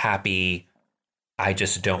 be happy. I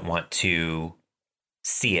just don't want to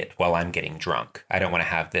see it while I'm getting drunk. I don't want to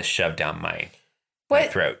have this shoved down my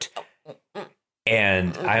throat.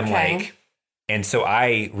 And I'm like, and so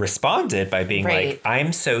I responded by being like,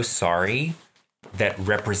 I'm so sorry that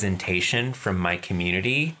representation from my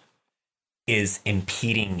community is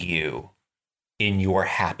impeding you in your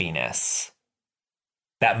happiness.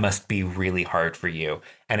 That must be really hard for you.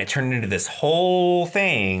 And it turned into this whole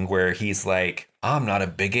thing where he's like, I'm not a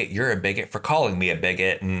bigot. You're a bigot for calling me a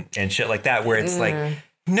bigot and shit like that, where it's like,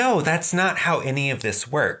 no, that's not how any of this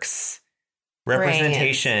works.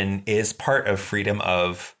 Representation is part of freedom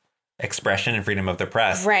of expression and freedom of the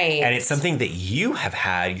press. Right. And it's something that you have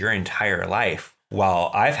had your entire life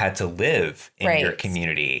while I've had to live in your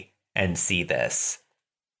community and see this.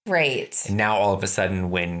 Right. And now all of a sudden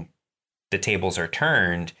when the tables are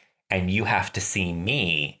turned and you have to see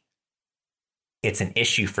me, it's an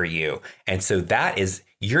issue for you. And so that is,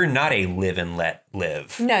 you're not a live and let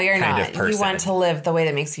live. No, you're kind not. Of person. You want to live the way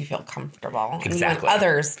that makes you feel comfortable. Exactly. And you want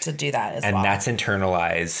others to do that as well. And that's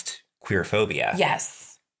internalized queer phobia.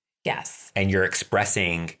 Yes. Yes. And you're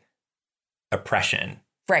expressing oppression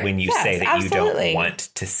when you say that you don't want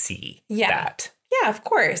to see that. Yeah, of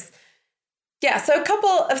course. Yeah. So a couple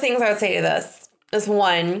of things I would say to this is,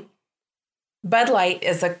 one, Bud Light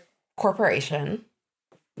is a corporation.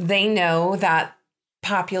 They know that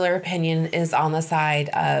popular opinion is on the side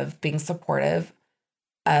of being supportive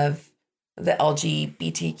of the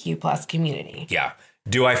LGBTQ plus community. Yeah.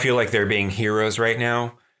 Do I feel like they're being heroes right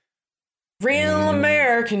now? Real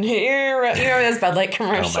American hero. You know those Bud Light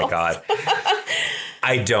commercials? Oh my God.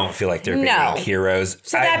 I don't feel like they're being heroes.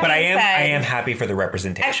 So but I am happy for the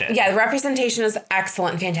representation. The representation is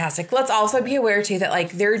excellent and fantastic. Let's also be aware too that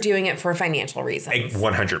like they're doing it for financial reasons.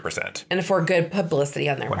 100%. And for good publicity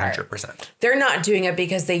on their part. 100%. They're not doing it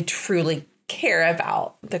because they truly care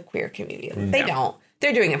about the queer community. They don't.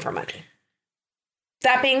 They're doing it for money.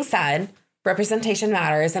 That being said, representation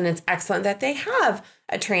matters, and it's excellent that they have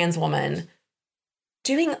a trans woman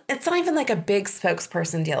doing, it's not even like a big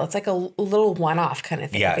spokesperson deal. It's like a little one-off kind of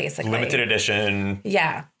thing, basically. Limited edition.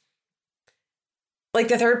 Yeah. Like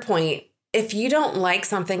the third point, if you don't like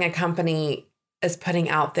something a company is putting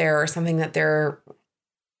out there or something that they're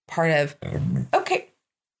part of, okay,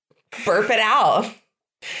 burp it out.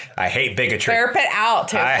 I hate bigotry. Burp it out,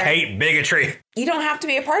 Topher. I hate bigotry. You don't have to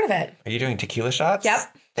be a part of it. Are you doing tequila shots?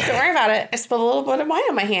 Yep. Don't worry about it. I spilled a little bit of wine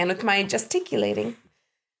on my hand with my gesticulating.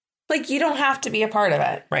 Like, you don't have to be a part of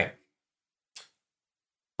it. Right.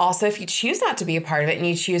 Also, if you choose not to be a part of it and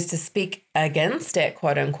you choose to speak against it,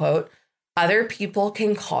 quote unquote, other people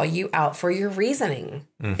can call you out for your reasoning.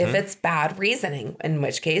 If it's bad reasoning, in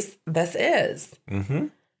which case this is.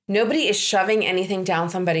 Nobody is shoving anything down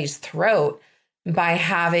somebody's throat by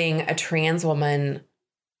having a trans woman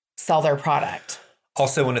sell their product.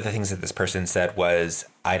 Also, one of the things that this person said was,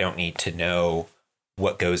 I don't need to know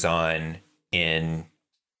what goes on in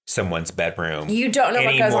someone's bedroom. You don't know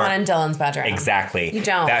what goes on in Dylan's bedroom. Exactly. You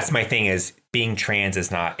don't. That's my thing, is being trans is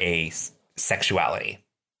not a sexuality.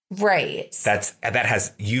 Right.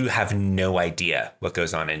 You have no idea what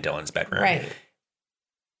goes on in Dylan's bedroom. Right.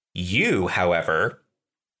 You, however,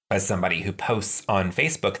 as somebody who posts on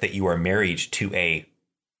Facebook that you are married to a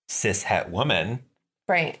cishet woman,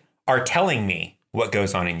 right, are telling me what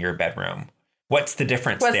goes on in your bedroom. What's the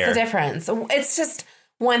difference there? What's the difference? It's just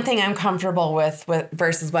one thing I'm comfortable with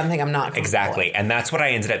versus one thing I'm not comfortable Exactly. with. And that's what I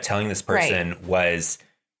ended up telling this person was,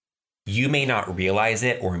 you may not realize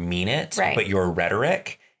it or mean it, but your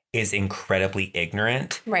rhetoric is incredibly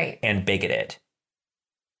ignorant and bigoted.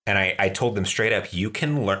 And I told them straight up, you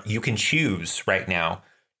can choose right now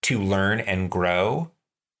to learn and grow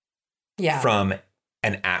from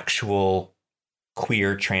an actual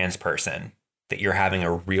queer trans person that you're having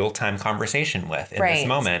a real-time conversation with in this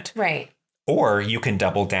moment. Right. Or you can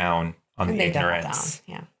double down on the ignorance.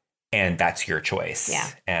 Yeah. And that's your choice. Yeah.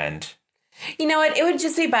 And you know what? It would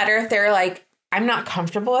just be better if they're like, I'm not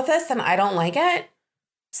comfortable with this and I don't like it,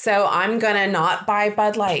 so I'm going to not buy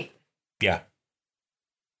Bud Light. Yeah.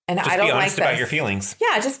 And just I don't be honest like about this. your feelings.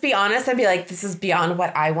 Yeah, just be honest and be like, this is beyond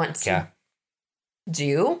what I want to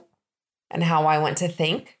do and how I want to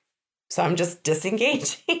think. So I'm just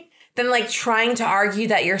disengaging. Then like trying to argue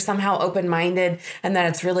that you're somehow open-minded and that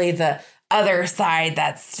it's really the other side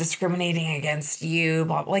that's discriminating against you.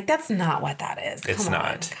 Like, that's not what that is. It's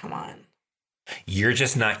not. Come on. You're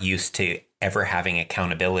just not used to ever having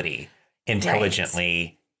accountability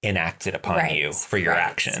intelligently enacted upon you for your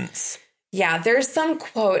actions. Yeah, there's some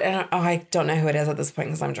quote, and I don't know who it is at this point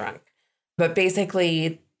because I'm drunk. But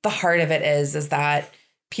basically, the heart of it is that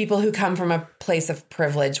people who come from a place of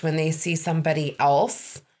privilege, when they see somebody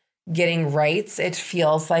else getting rights, it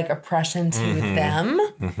feels like oppression to them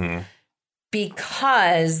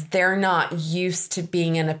because they're not used to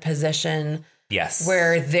being in a position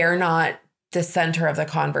where they're not the center of the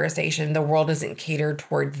conversation. The world isn't catered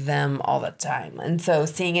toward them all the time. And so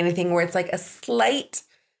seeing anything where it's like a slight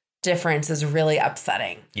difference is really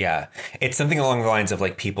upsetting. Yeah. It's something along the lines of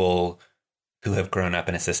like people who have grown up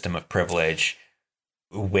in a system of privilege,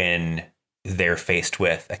 when they're faced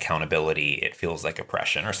with accountability, it feels like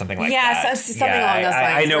oppression or something like that. Yes, something along those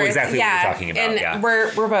lines. I know exactly what you're talking about. And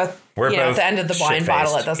we're both at the end of the blind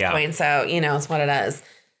bottle at this point. So, it's what it is.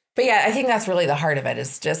 But yeah, I think that's really the heart of it,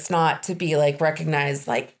 is just not to be like recognized,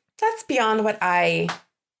 like that's beyond what I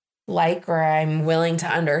like or I'm willing to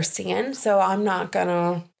understand. So I'm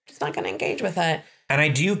just not gonna engage with it. And I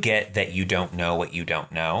do get that you don't know what you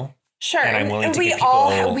don't know. Sure. And I'm willing to we give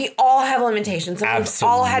people... we all have limitations. And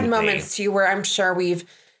Absolutely. We've all had moments too where I'm sure we've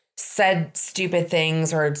said stupid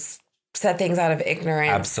things or said things out of ignorance.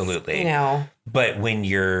 Absolutely. But when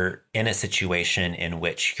you're in a situation in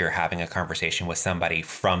which you're having a conversation with somebody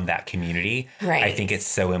from that community, I think it's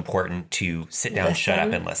so important to sit down, shut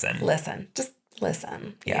up, and listen. Just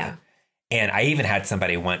listen. Yeah. And I even had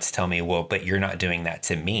somebody once tell me, well, but you're not doing that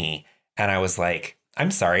to me. And I was like, I'm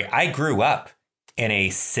sorry. I grew up in a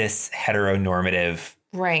cis heteronormative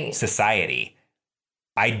society.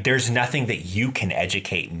 There's nothing that you can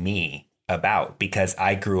educate me about because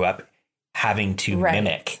I grew up having to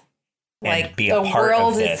mimic and be a part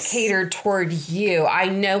of this. The world is catered toward you. I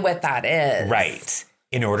know what that is. Right.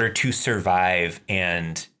 In order to survive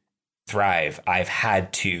and thrive, I've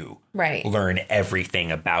had to learn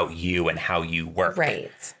everything about you and how you work.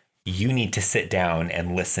 Right. You need to sit down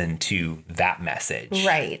and listen to that message.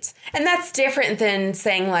 Right. And that's different than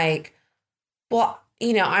saying like, well,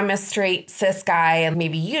 I'm a straight cis guy and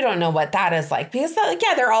maybe you don't know what that is like. Because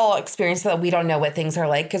they're all experiences that we don't know what things are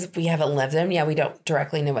like because we haven't lived them. Yeah, we don't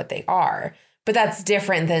directly know what they are. But that's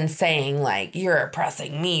different than saying like, you're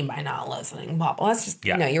oppressing me by not listening. Well, that's just,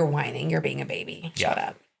 you're whining. You're being a baby. Shut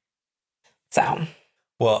up. So.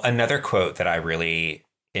 Well, another quote that I really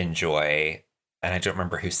enjoy, and I don't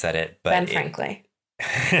remember who said it, but Ben Franklin.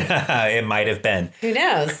 It might have been. Who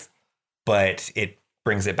knows? But it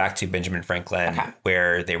brings it back to Benjamin Franklin,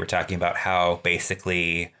 where they were talking about how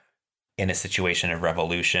basically in a situation of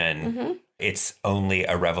revolution, it's only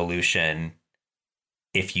a revolution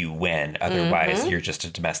if you win. Otherwise, you're just a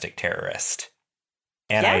domestic terrorist.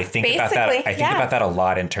 And I think about that. I think about that a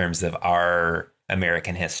lot in terms of our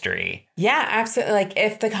American history. Yeah, absolutely. Like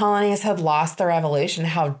if the colonies had lost the revolution,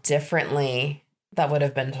 how differently that would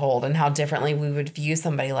have been told and how differently we would view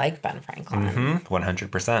somebody like Ben Franklin.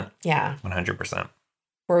 100%. Yeah. 100%.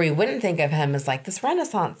 Where we wouldn't think of him as like this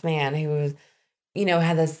Renaissance man who was,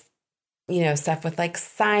 had this, stuff with like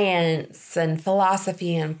science and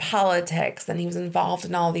philosophy and politics. And he was involved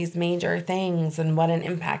in all these major things and what an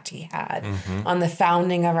impact he had on the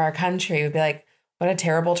founding of our country. We'd be like, what a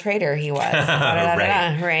terrible traitor he was.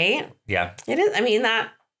 Right? Yeah. It is. I mean,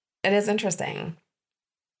 it is interesting.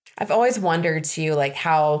 I've always wondered too, like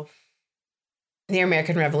how the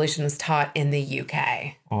American Revolution is taught in the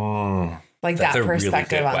UK. Like that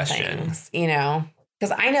perspective really on things,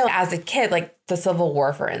 Because I know as a kid, like the Civil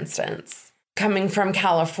War, for instance, coming from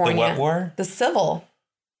California. The what war? The Civil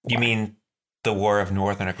You War. mean the War of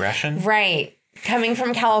Northern Aggression? Right. Coming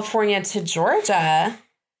from California to Georgia,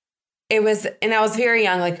 it was, and I was very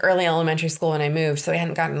young, like early elementary school when I moved, so I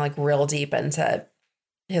hadn't gotten like real deep into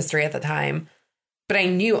history at the time. But I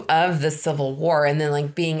knew of the Civil War, and then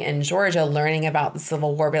like being in Georgia, learning about the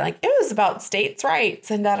Civil War, being like, it was about states' rights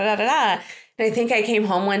and da da da da da. And I think I came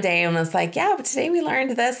home one day and was like, yeah, but today we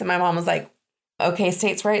learned this. And my mom was like, okay,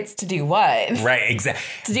 states' rights to do what? Right, exactly.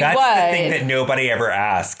 To do That's what? the thing that nobody ever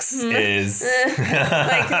asks is...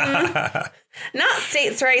 not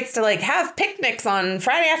states' rights to like have picnics on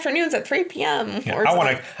Friday afternoons at 3 p.m. Yeah,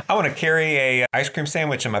 I want to carry a ice cream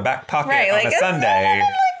sandwich in my back pocket on a Sunday. They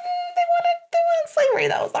wanted slavery.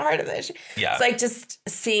 That was the heart of the issue. Yeah. It's like just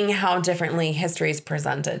seeing how differently history is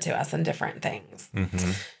presented to us in different things.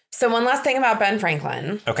 So one last thing about Ben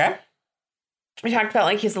Franklin. Okay. We talked about,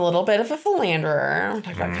 like, he's a little bit of a philanderer. We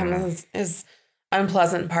talked about kind of his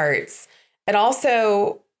unpleasant parts. It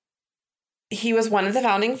also, he was one of the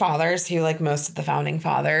founding fathers who, like most of the founding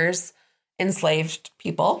fathers, enslaved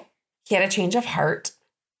people. He had a change of heart.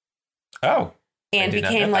 Oh. And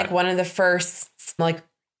became, like, one of the first, like,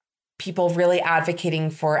 people really advocating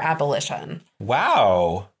for abolition.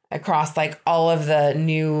 Wow. Across, like, all of the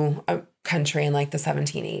new country in, like, the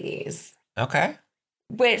 1780s. Okay.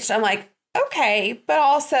 Which I'm like, okay, but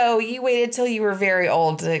also you waited till you were very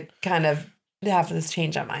old to kind of have this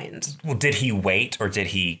change of mind. Well, did he wait or did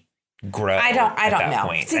he grow? I don't know.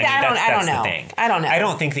 Point? See, I don't know. The thing. I don't know. I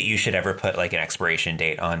don't think that you should ever put, like, an expiration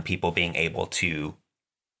date on people being able to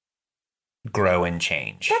grow and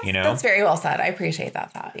change. That's very well said. I appreciate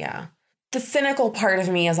that thought. Yeah. The cynical part of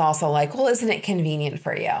me is also like, well, isn't it convenient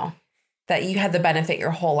for you that you had the benefit your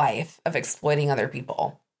whole life of exploiting other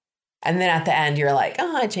people? And then at the end, you're like,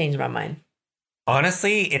 oh, I changed my mind.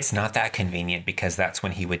 Honestly, it's not that convenient because that's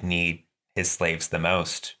when he would need his slaves the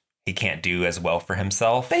most. He can't do as well for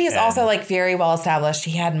himself. But he's also, like, very well established.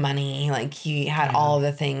 He had money. Like, he had all of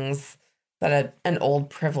the things that an old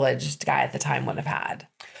privileged guy at the time would have had.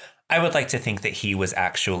 I would like to think that he was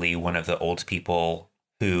actually one of the old people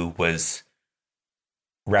who was,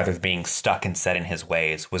 rather than being stuck and set in his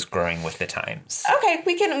ways, was growing with the times. Okay,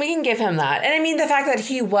 we can give him that. And I mean, the fact that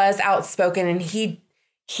he was outspoken and he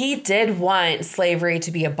did want slavery to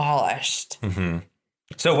be abolished. Mm-hmm.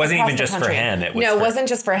 So it wasn't even just for him. It wasn't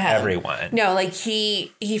just for him. Everyone. No, like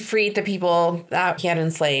he freed the people that he had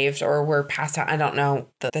enslaved or were passed out. I don't know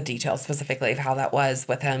the details specifically of how that was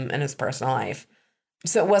with him in his personal life.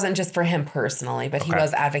 So it wasn't just for him personally, but he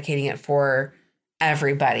was advocating it for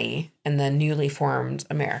everybody in the newly formed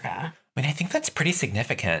America. I mean, I think that's pretty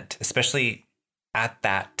significant, especially at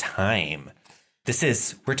that time.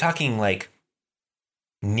 We're talking like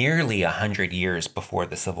nearly 100 years before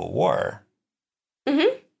the Civil War.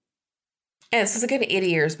 Mm-hmm. And this was a good 80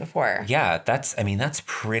 years before. Yeah, that's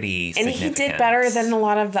pretty significant. And he did better than a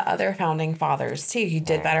lot of the other founding fathers, too. He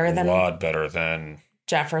did better than... A lot better than...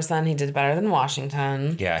 Jefferson. He did better than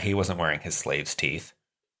Washington. Yeah, he wasn't wearing his slaves' teeth.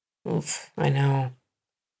 Oof, I know.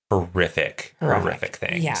 Horrific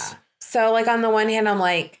things. Yeah. So, like, on the one hand, I'm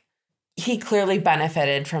like, he clearly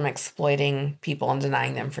benefited from exploiting people and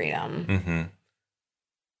denying them freedom. Mm-hmm.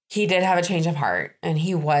 He did have a change of heart, and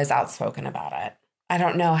he was outspoken about it. I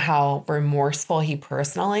don't know how remorseful he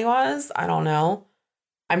personally was. I don't know.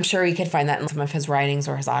 I'm sure you could find that in some of his writings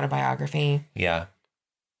or his autobiography. Yeah.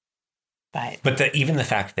 But even the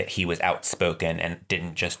fact that he was outspoken and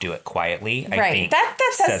didn't just do it quietly, I think that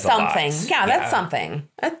says something. Yeah, that's something.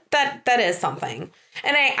 That is something.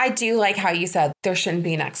 And I do like how you said there shouldn't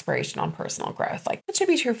be an expiration on personal growth. Like, that should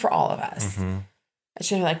be true for all of us. Mm-hmm. It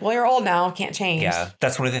shouldn't be like, well, you're old now, can't change. Yeah,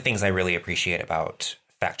 that's one of the things I really appreciate about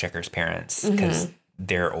Fact Checker's parents, because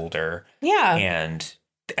they're older. Yeah. And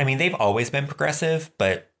I mean, they've always been progressive,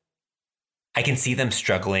 but I can see them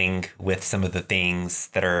struggling with some of the things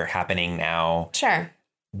that are happening now. Sure.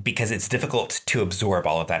 Because it's difficult to absorb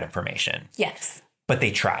all of that information. Yes. But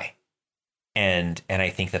they try. And I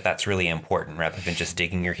think that that's really important rather than just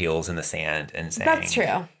digging your heels in the sand and saying... That's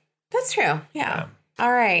true. That's true. Yeah.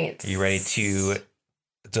 All right. Are you ready to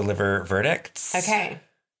deliver verdicts? Okay.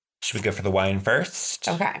 Should we go for the wine first?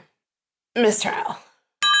 Okay. Mistrial.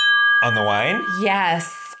 On the wine?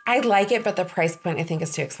 Yes. I like it, but the price point I think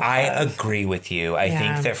is too expensive. I agree with you. I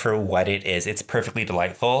think that for what it is, it's perfectly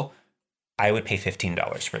delightful. I would pay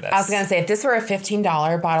 $15 for this. I was going to say, if this were a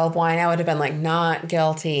 $15 bottle of wine, I would have been like, not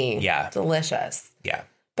guilty. Yeah. Delicious. Yeah.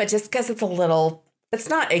 But just because it's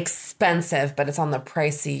not expensive, but it's on the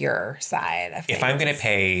pricier side of things. If I'm going to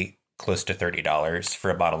pay close to $30 for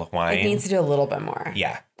a bottle of wine, it needs to do a little bit more.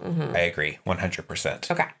 Yeah. Mm-hmm. I agree. 100%.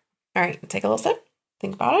 Okay. All right. Take a little sip.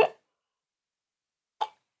 Think about it.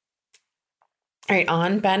 All right,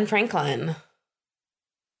 on Ben Franklin.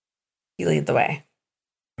 You lead the way.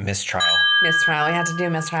 Mistrial. Mistrial. We had to do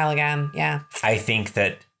mistrial again. Yeah. I think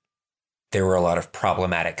that there were a lot of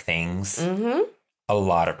problematic things. Mm-hmm. A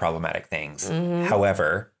lot of problematic things. Mm-hmm.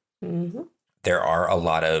 However, there are a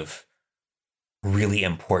lot of really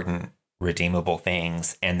important, redeemable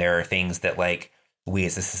things. And there are things that, like, we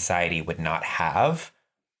as a society would not have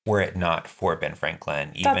were it not for Ben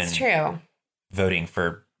Franklin. Even that's true. Voting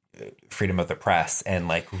for freedom of the press and,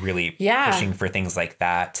 like, really pushing for things like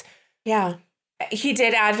that. Yeah. He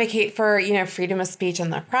did advocate for, freedom of speech in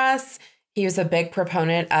the press. He was a big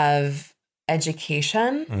proponent of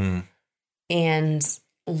education and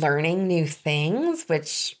learning new things,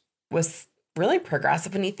 which was really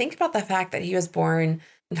progressive. When you think about the fact that he was born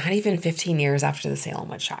not even 15 years after the Salem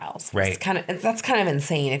witch trials. Right. That's kind of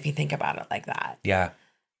insane if you think about it like that. Yeah.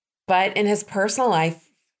 But in his personal life,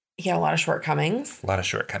 he had a lot of shortcomings.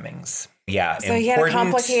 Yeah. So he had a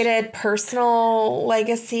complicated personal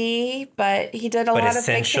legacy, but he did a lot of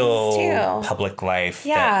big things too. Public life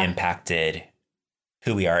that impacted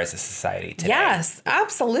who we are as a society today. Yes,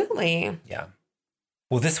 absolutely. Yeah.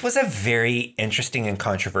 Well, this was a very interesting and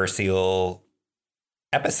controversial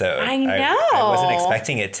episode. I know. I wasn't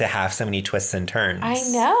expecting it to have so many twists and turns. I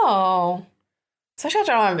know. Especially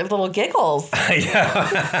after our little giggles.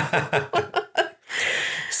 Yeah.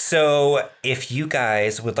 So if you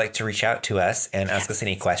guys would like to reach out to us and ask us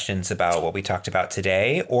any questions about what we talked about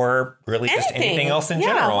today, or really just anything else in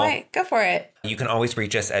general. Yeah, go for it. You can always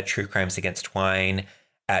reach us at True Crimes Against Wine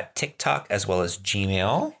at TikTok as well as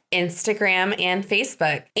Gmail, Instagram, and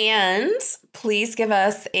Facebook. And please give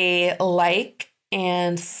us a like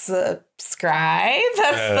and subscribe.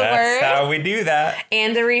 That's the word. That's how we do that.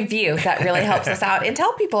 And a review. That really helps us out. And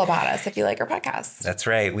tell people about us if you like our podcast. That's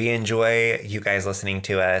right. We enjoy you guys listening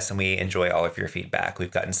to us, and we enjoy all of your feedback.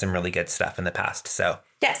 We've gotten some really good stuff in the past. So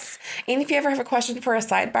yes. And if you ever have a question for a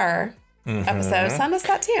sidebar episode, send us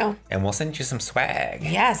that too. And we'll send you some swag.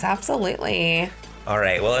 Yes, absolutely. All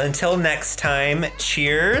right. Well, until next time,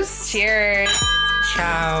 cheers. Cheers.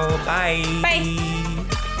 Ciao. Bye.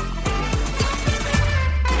 Bye.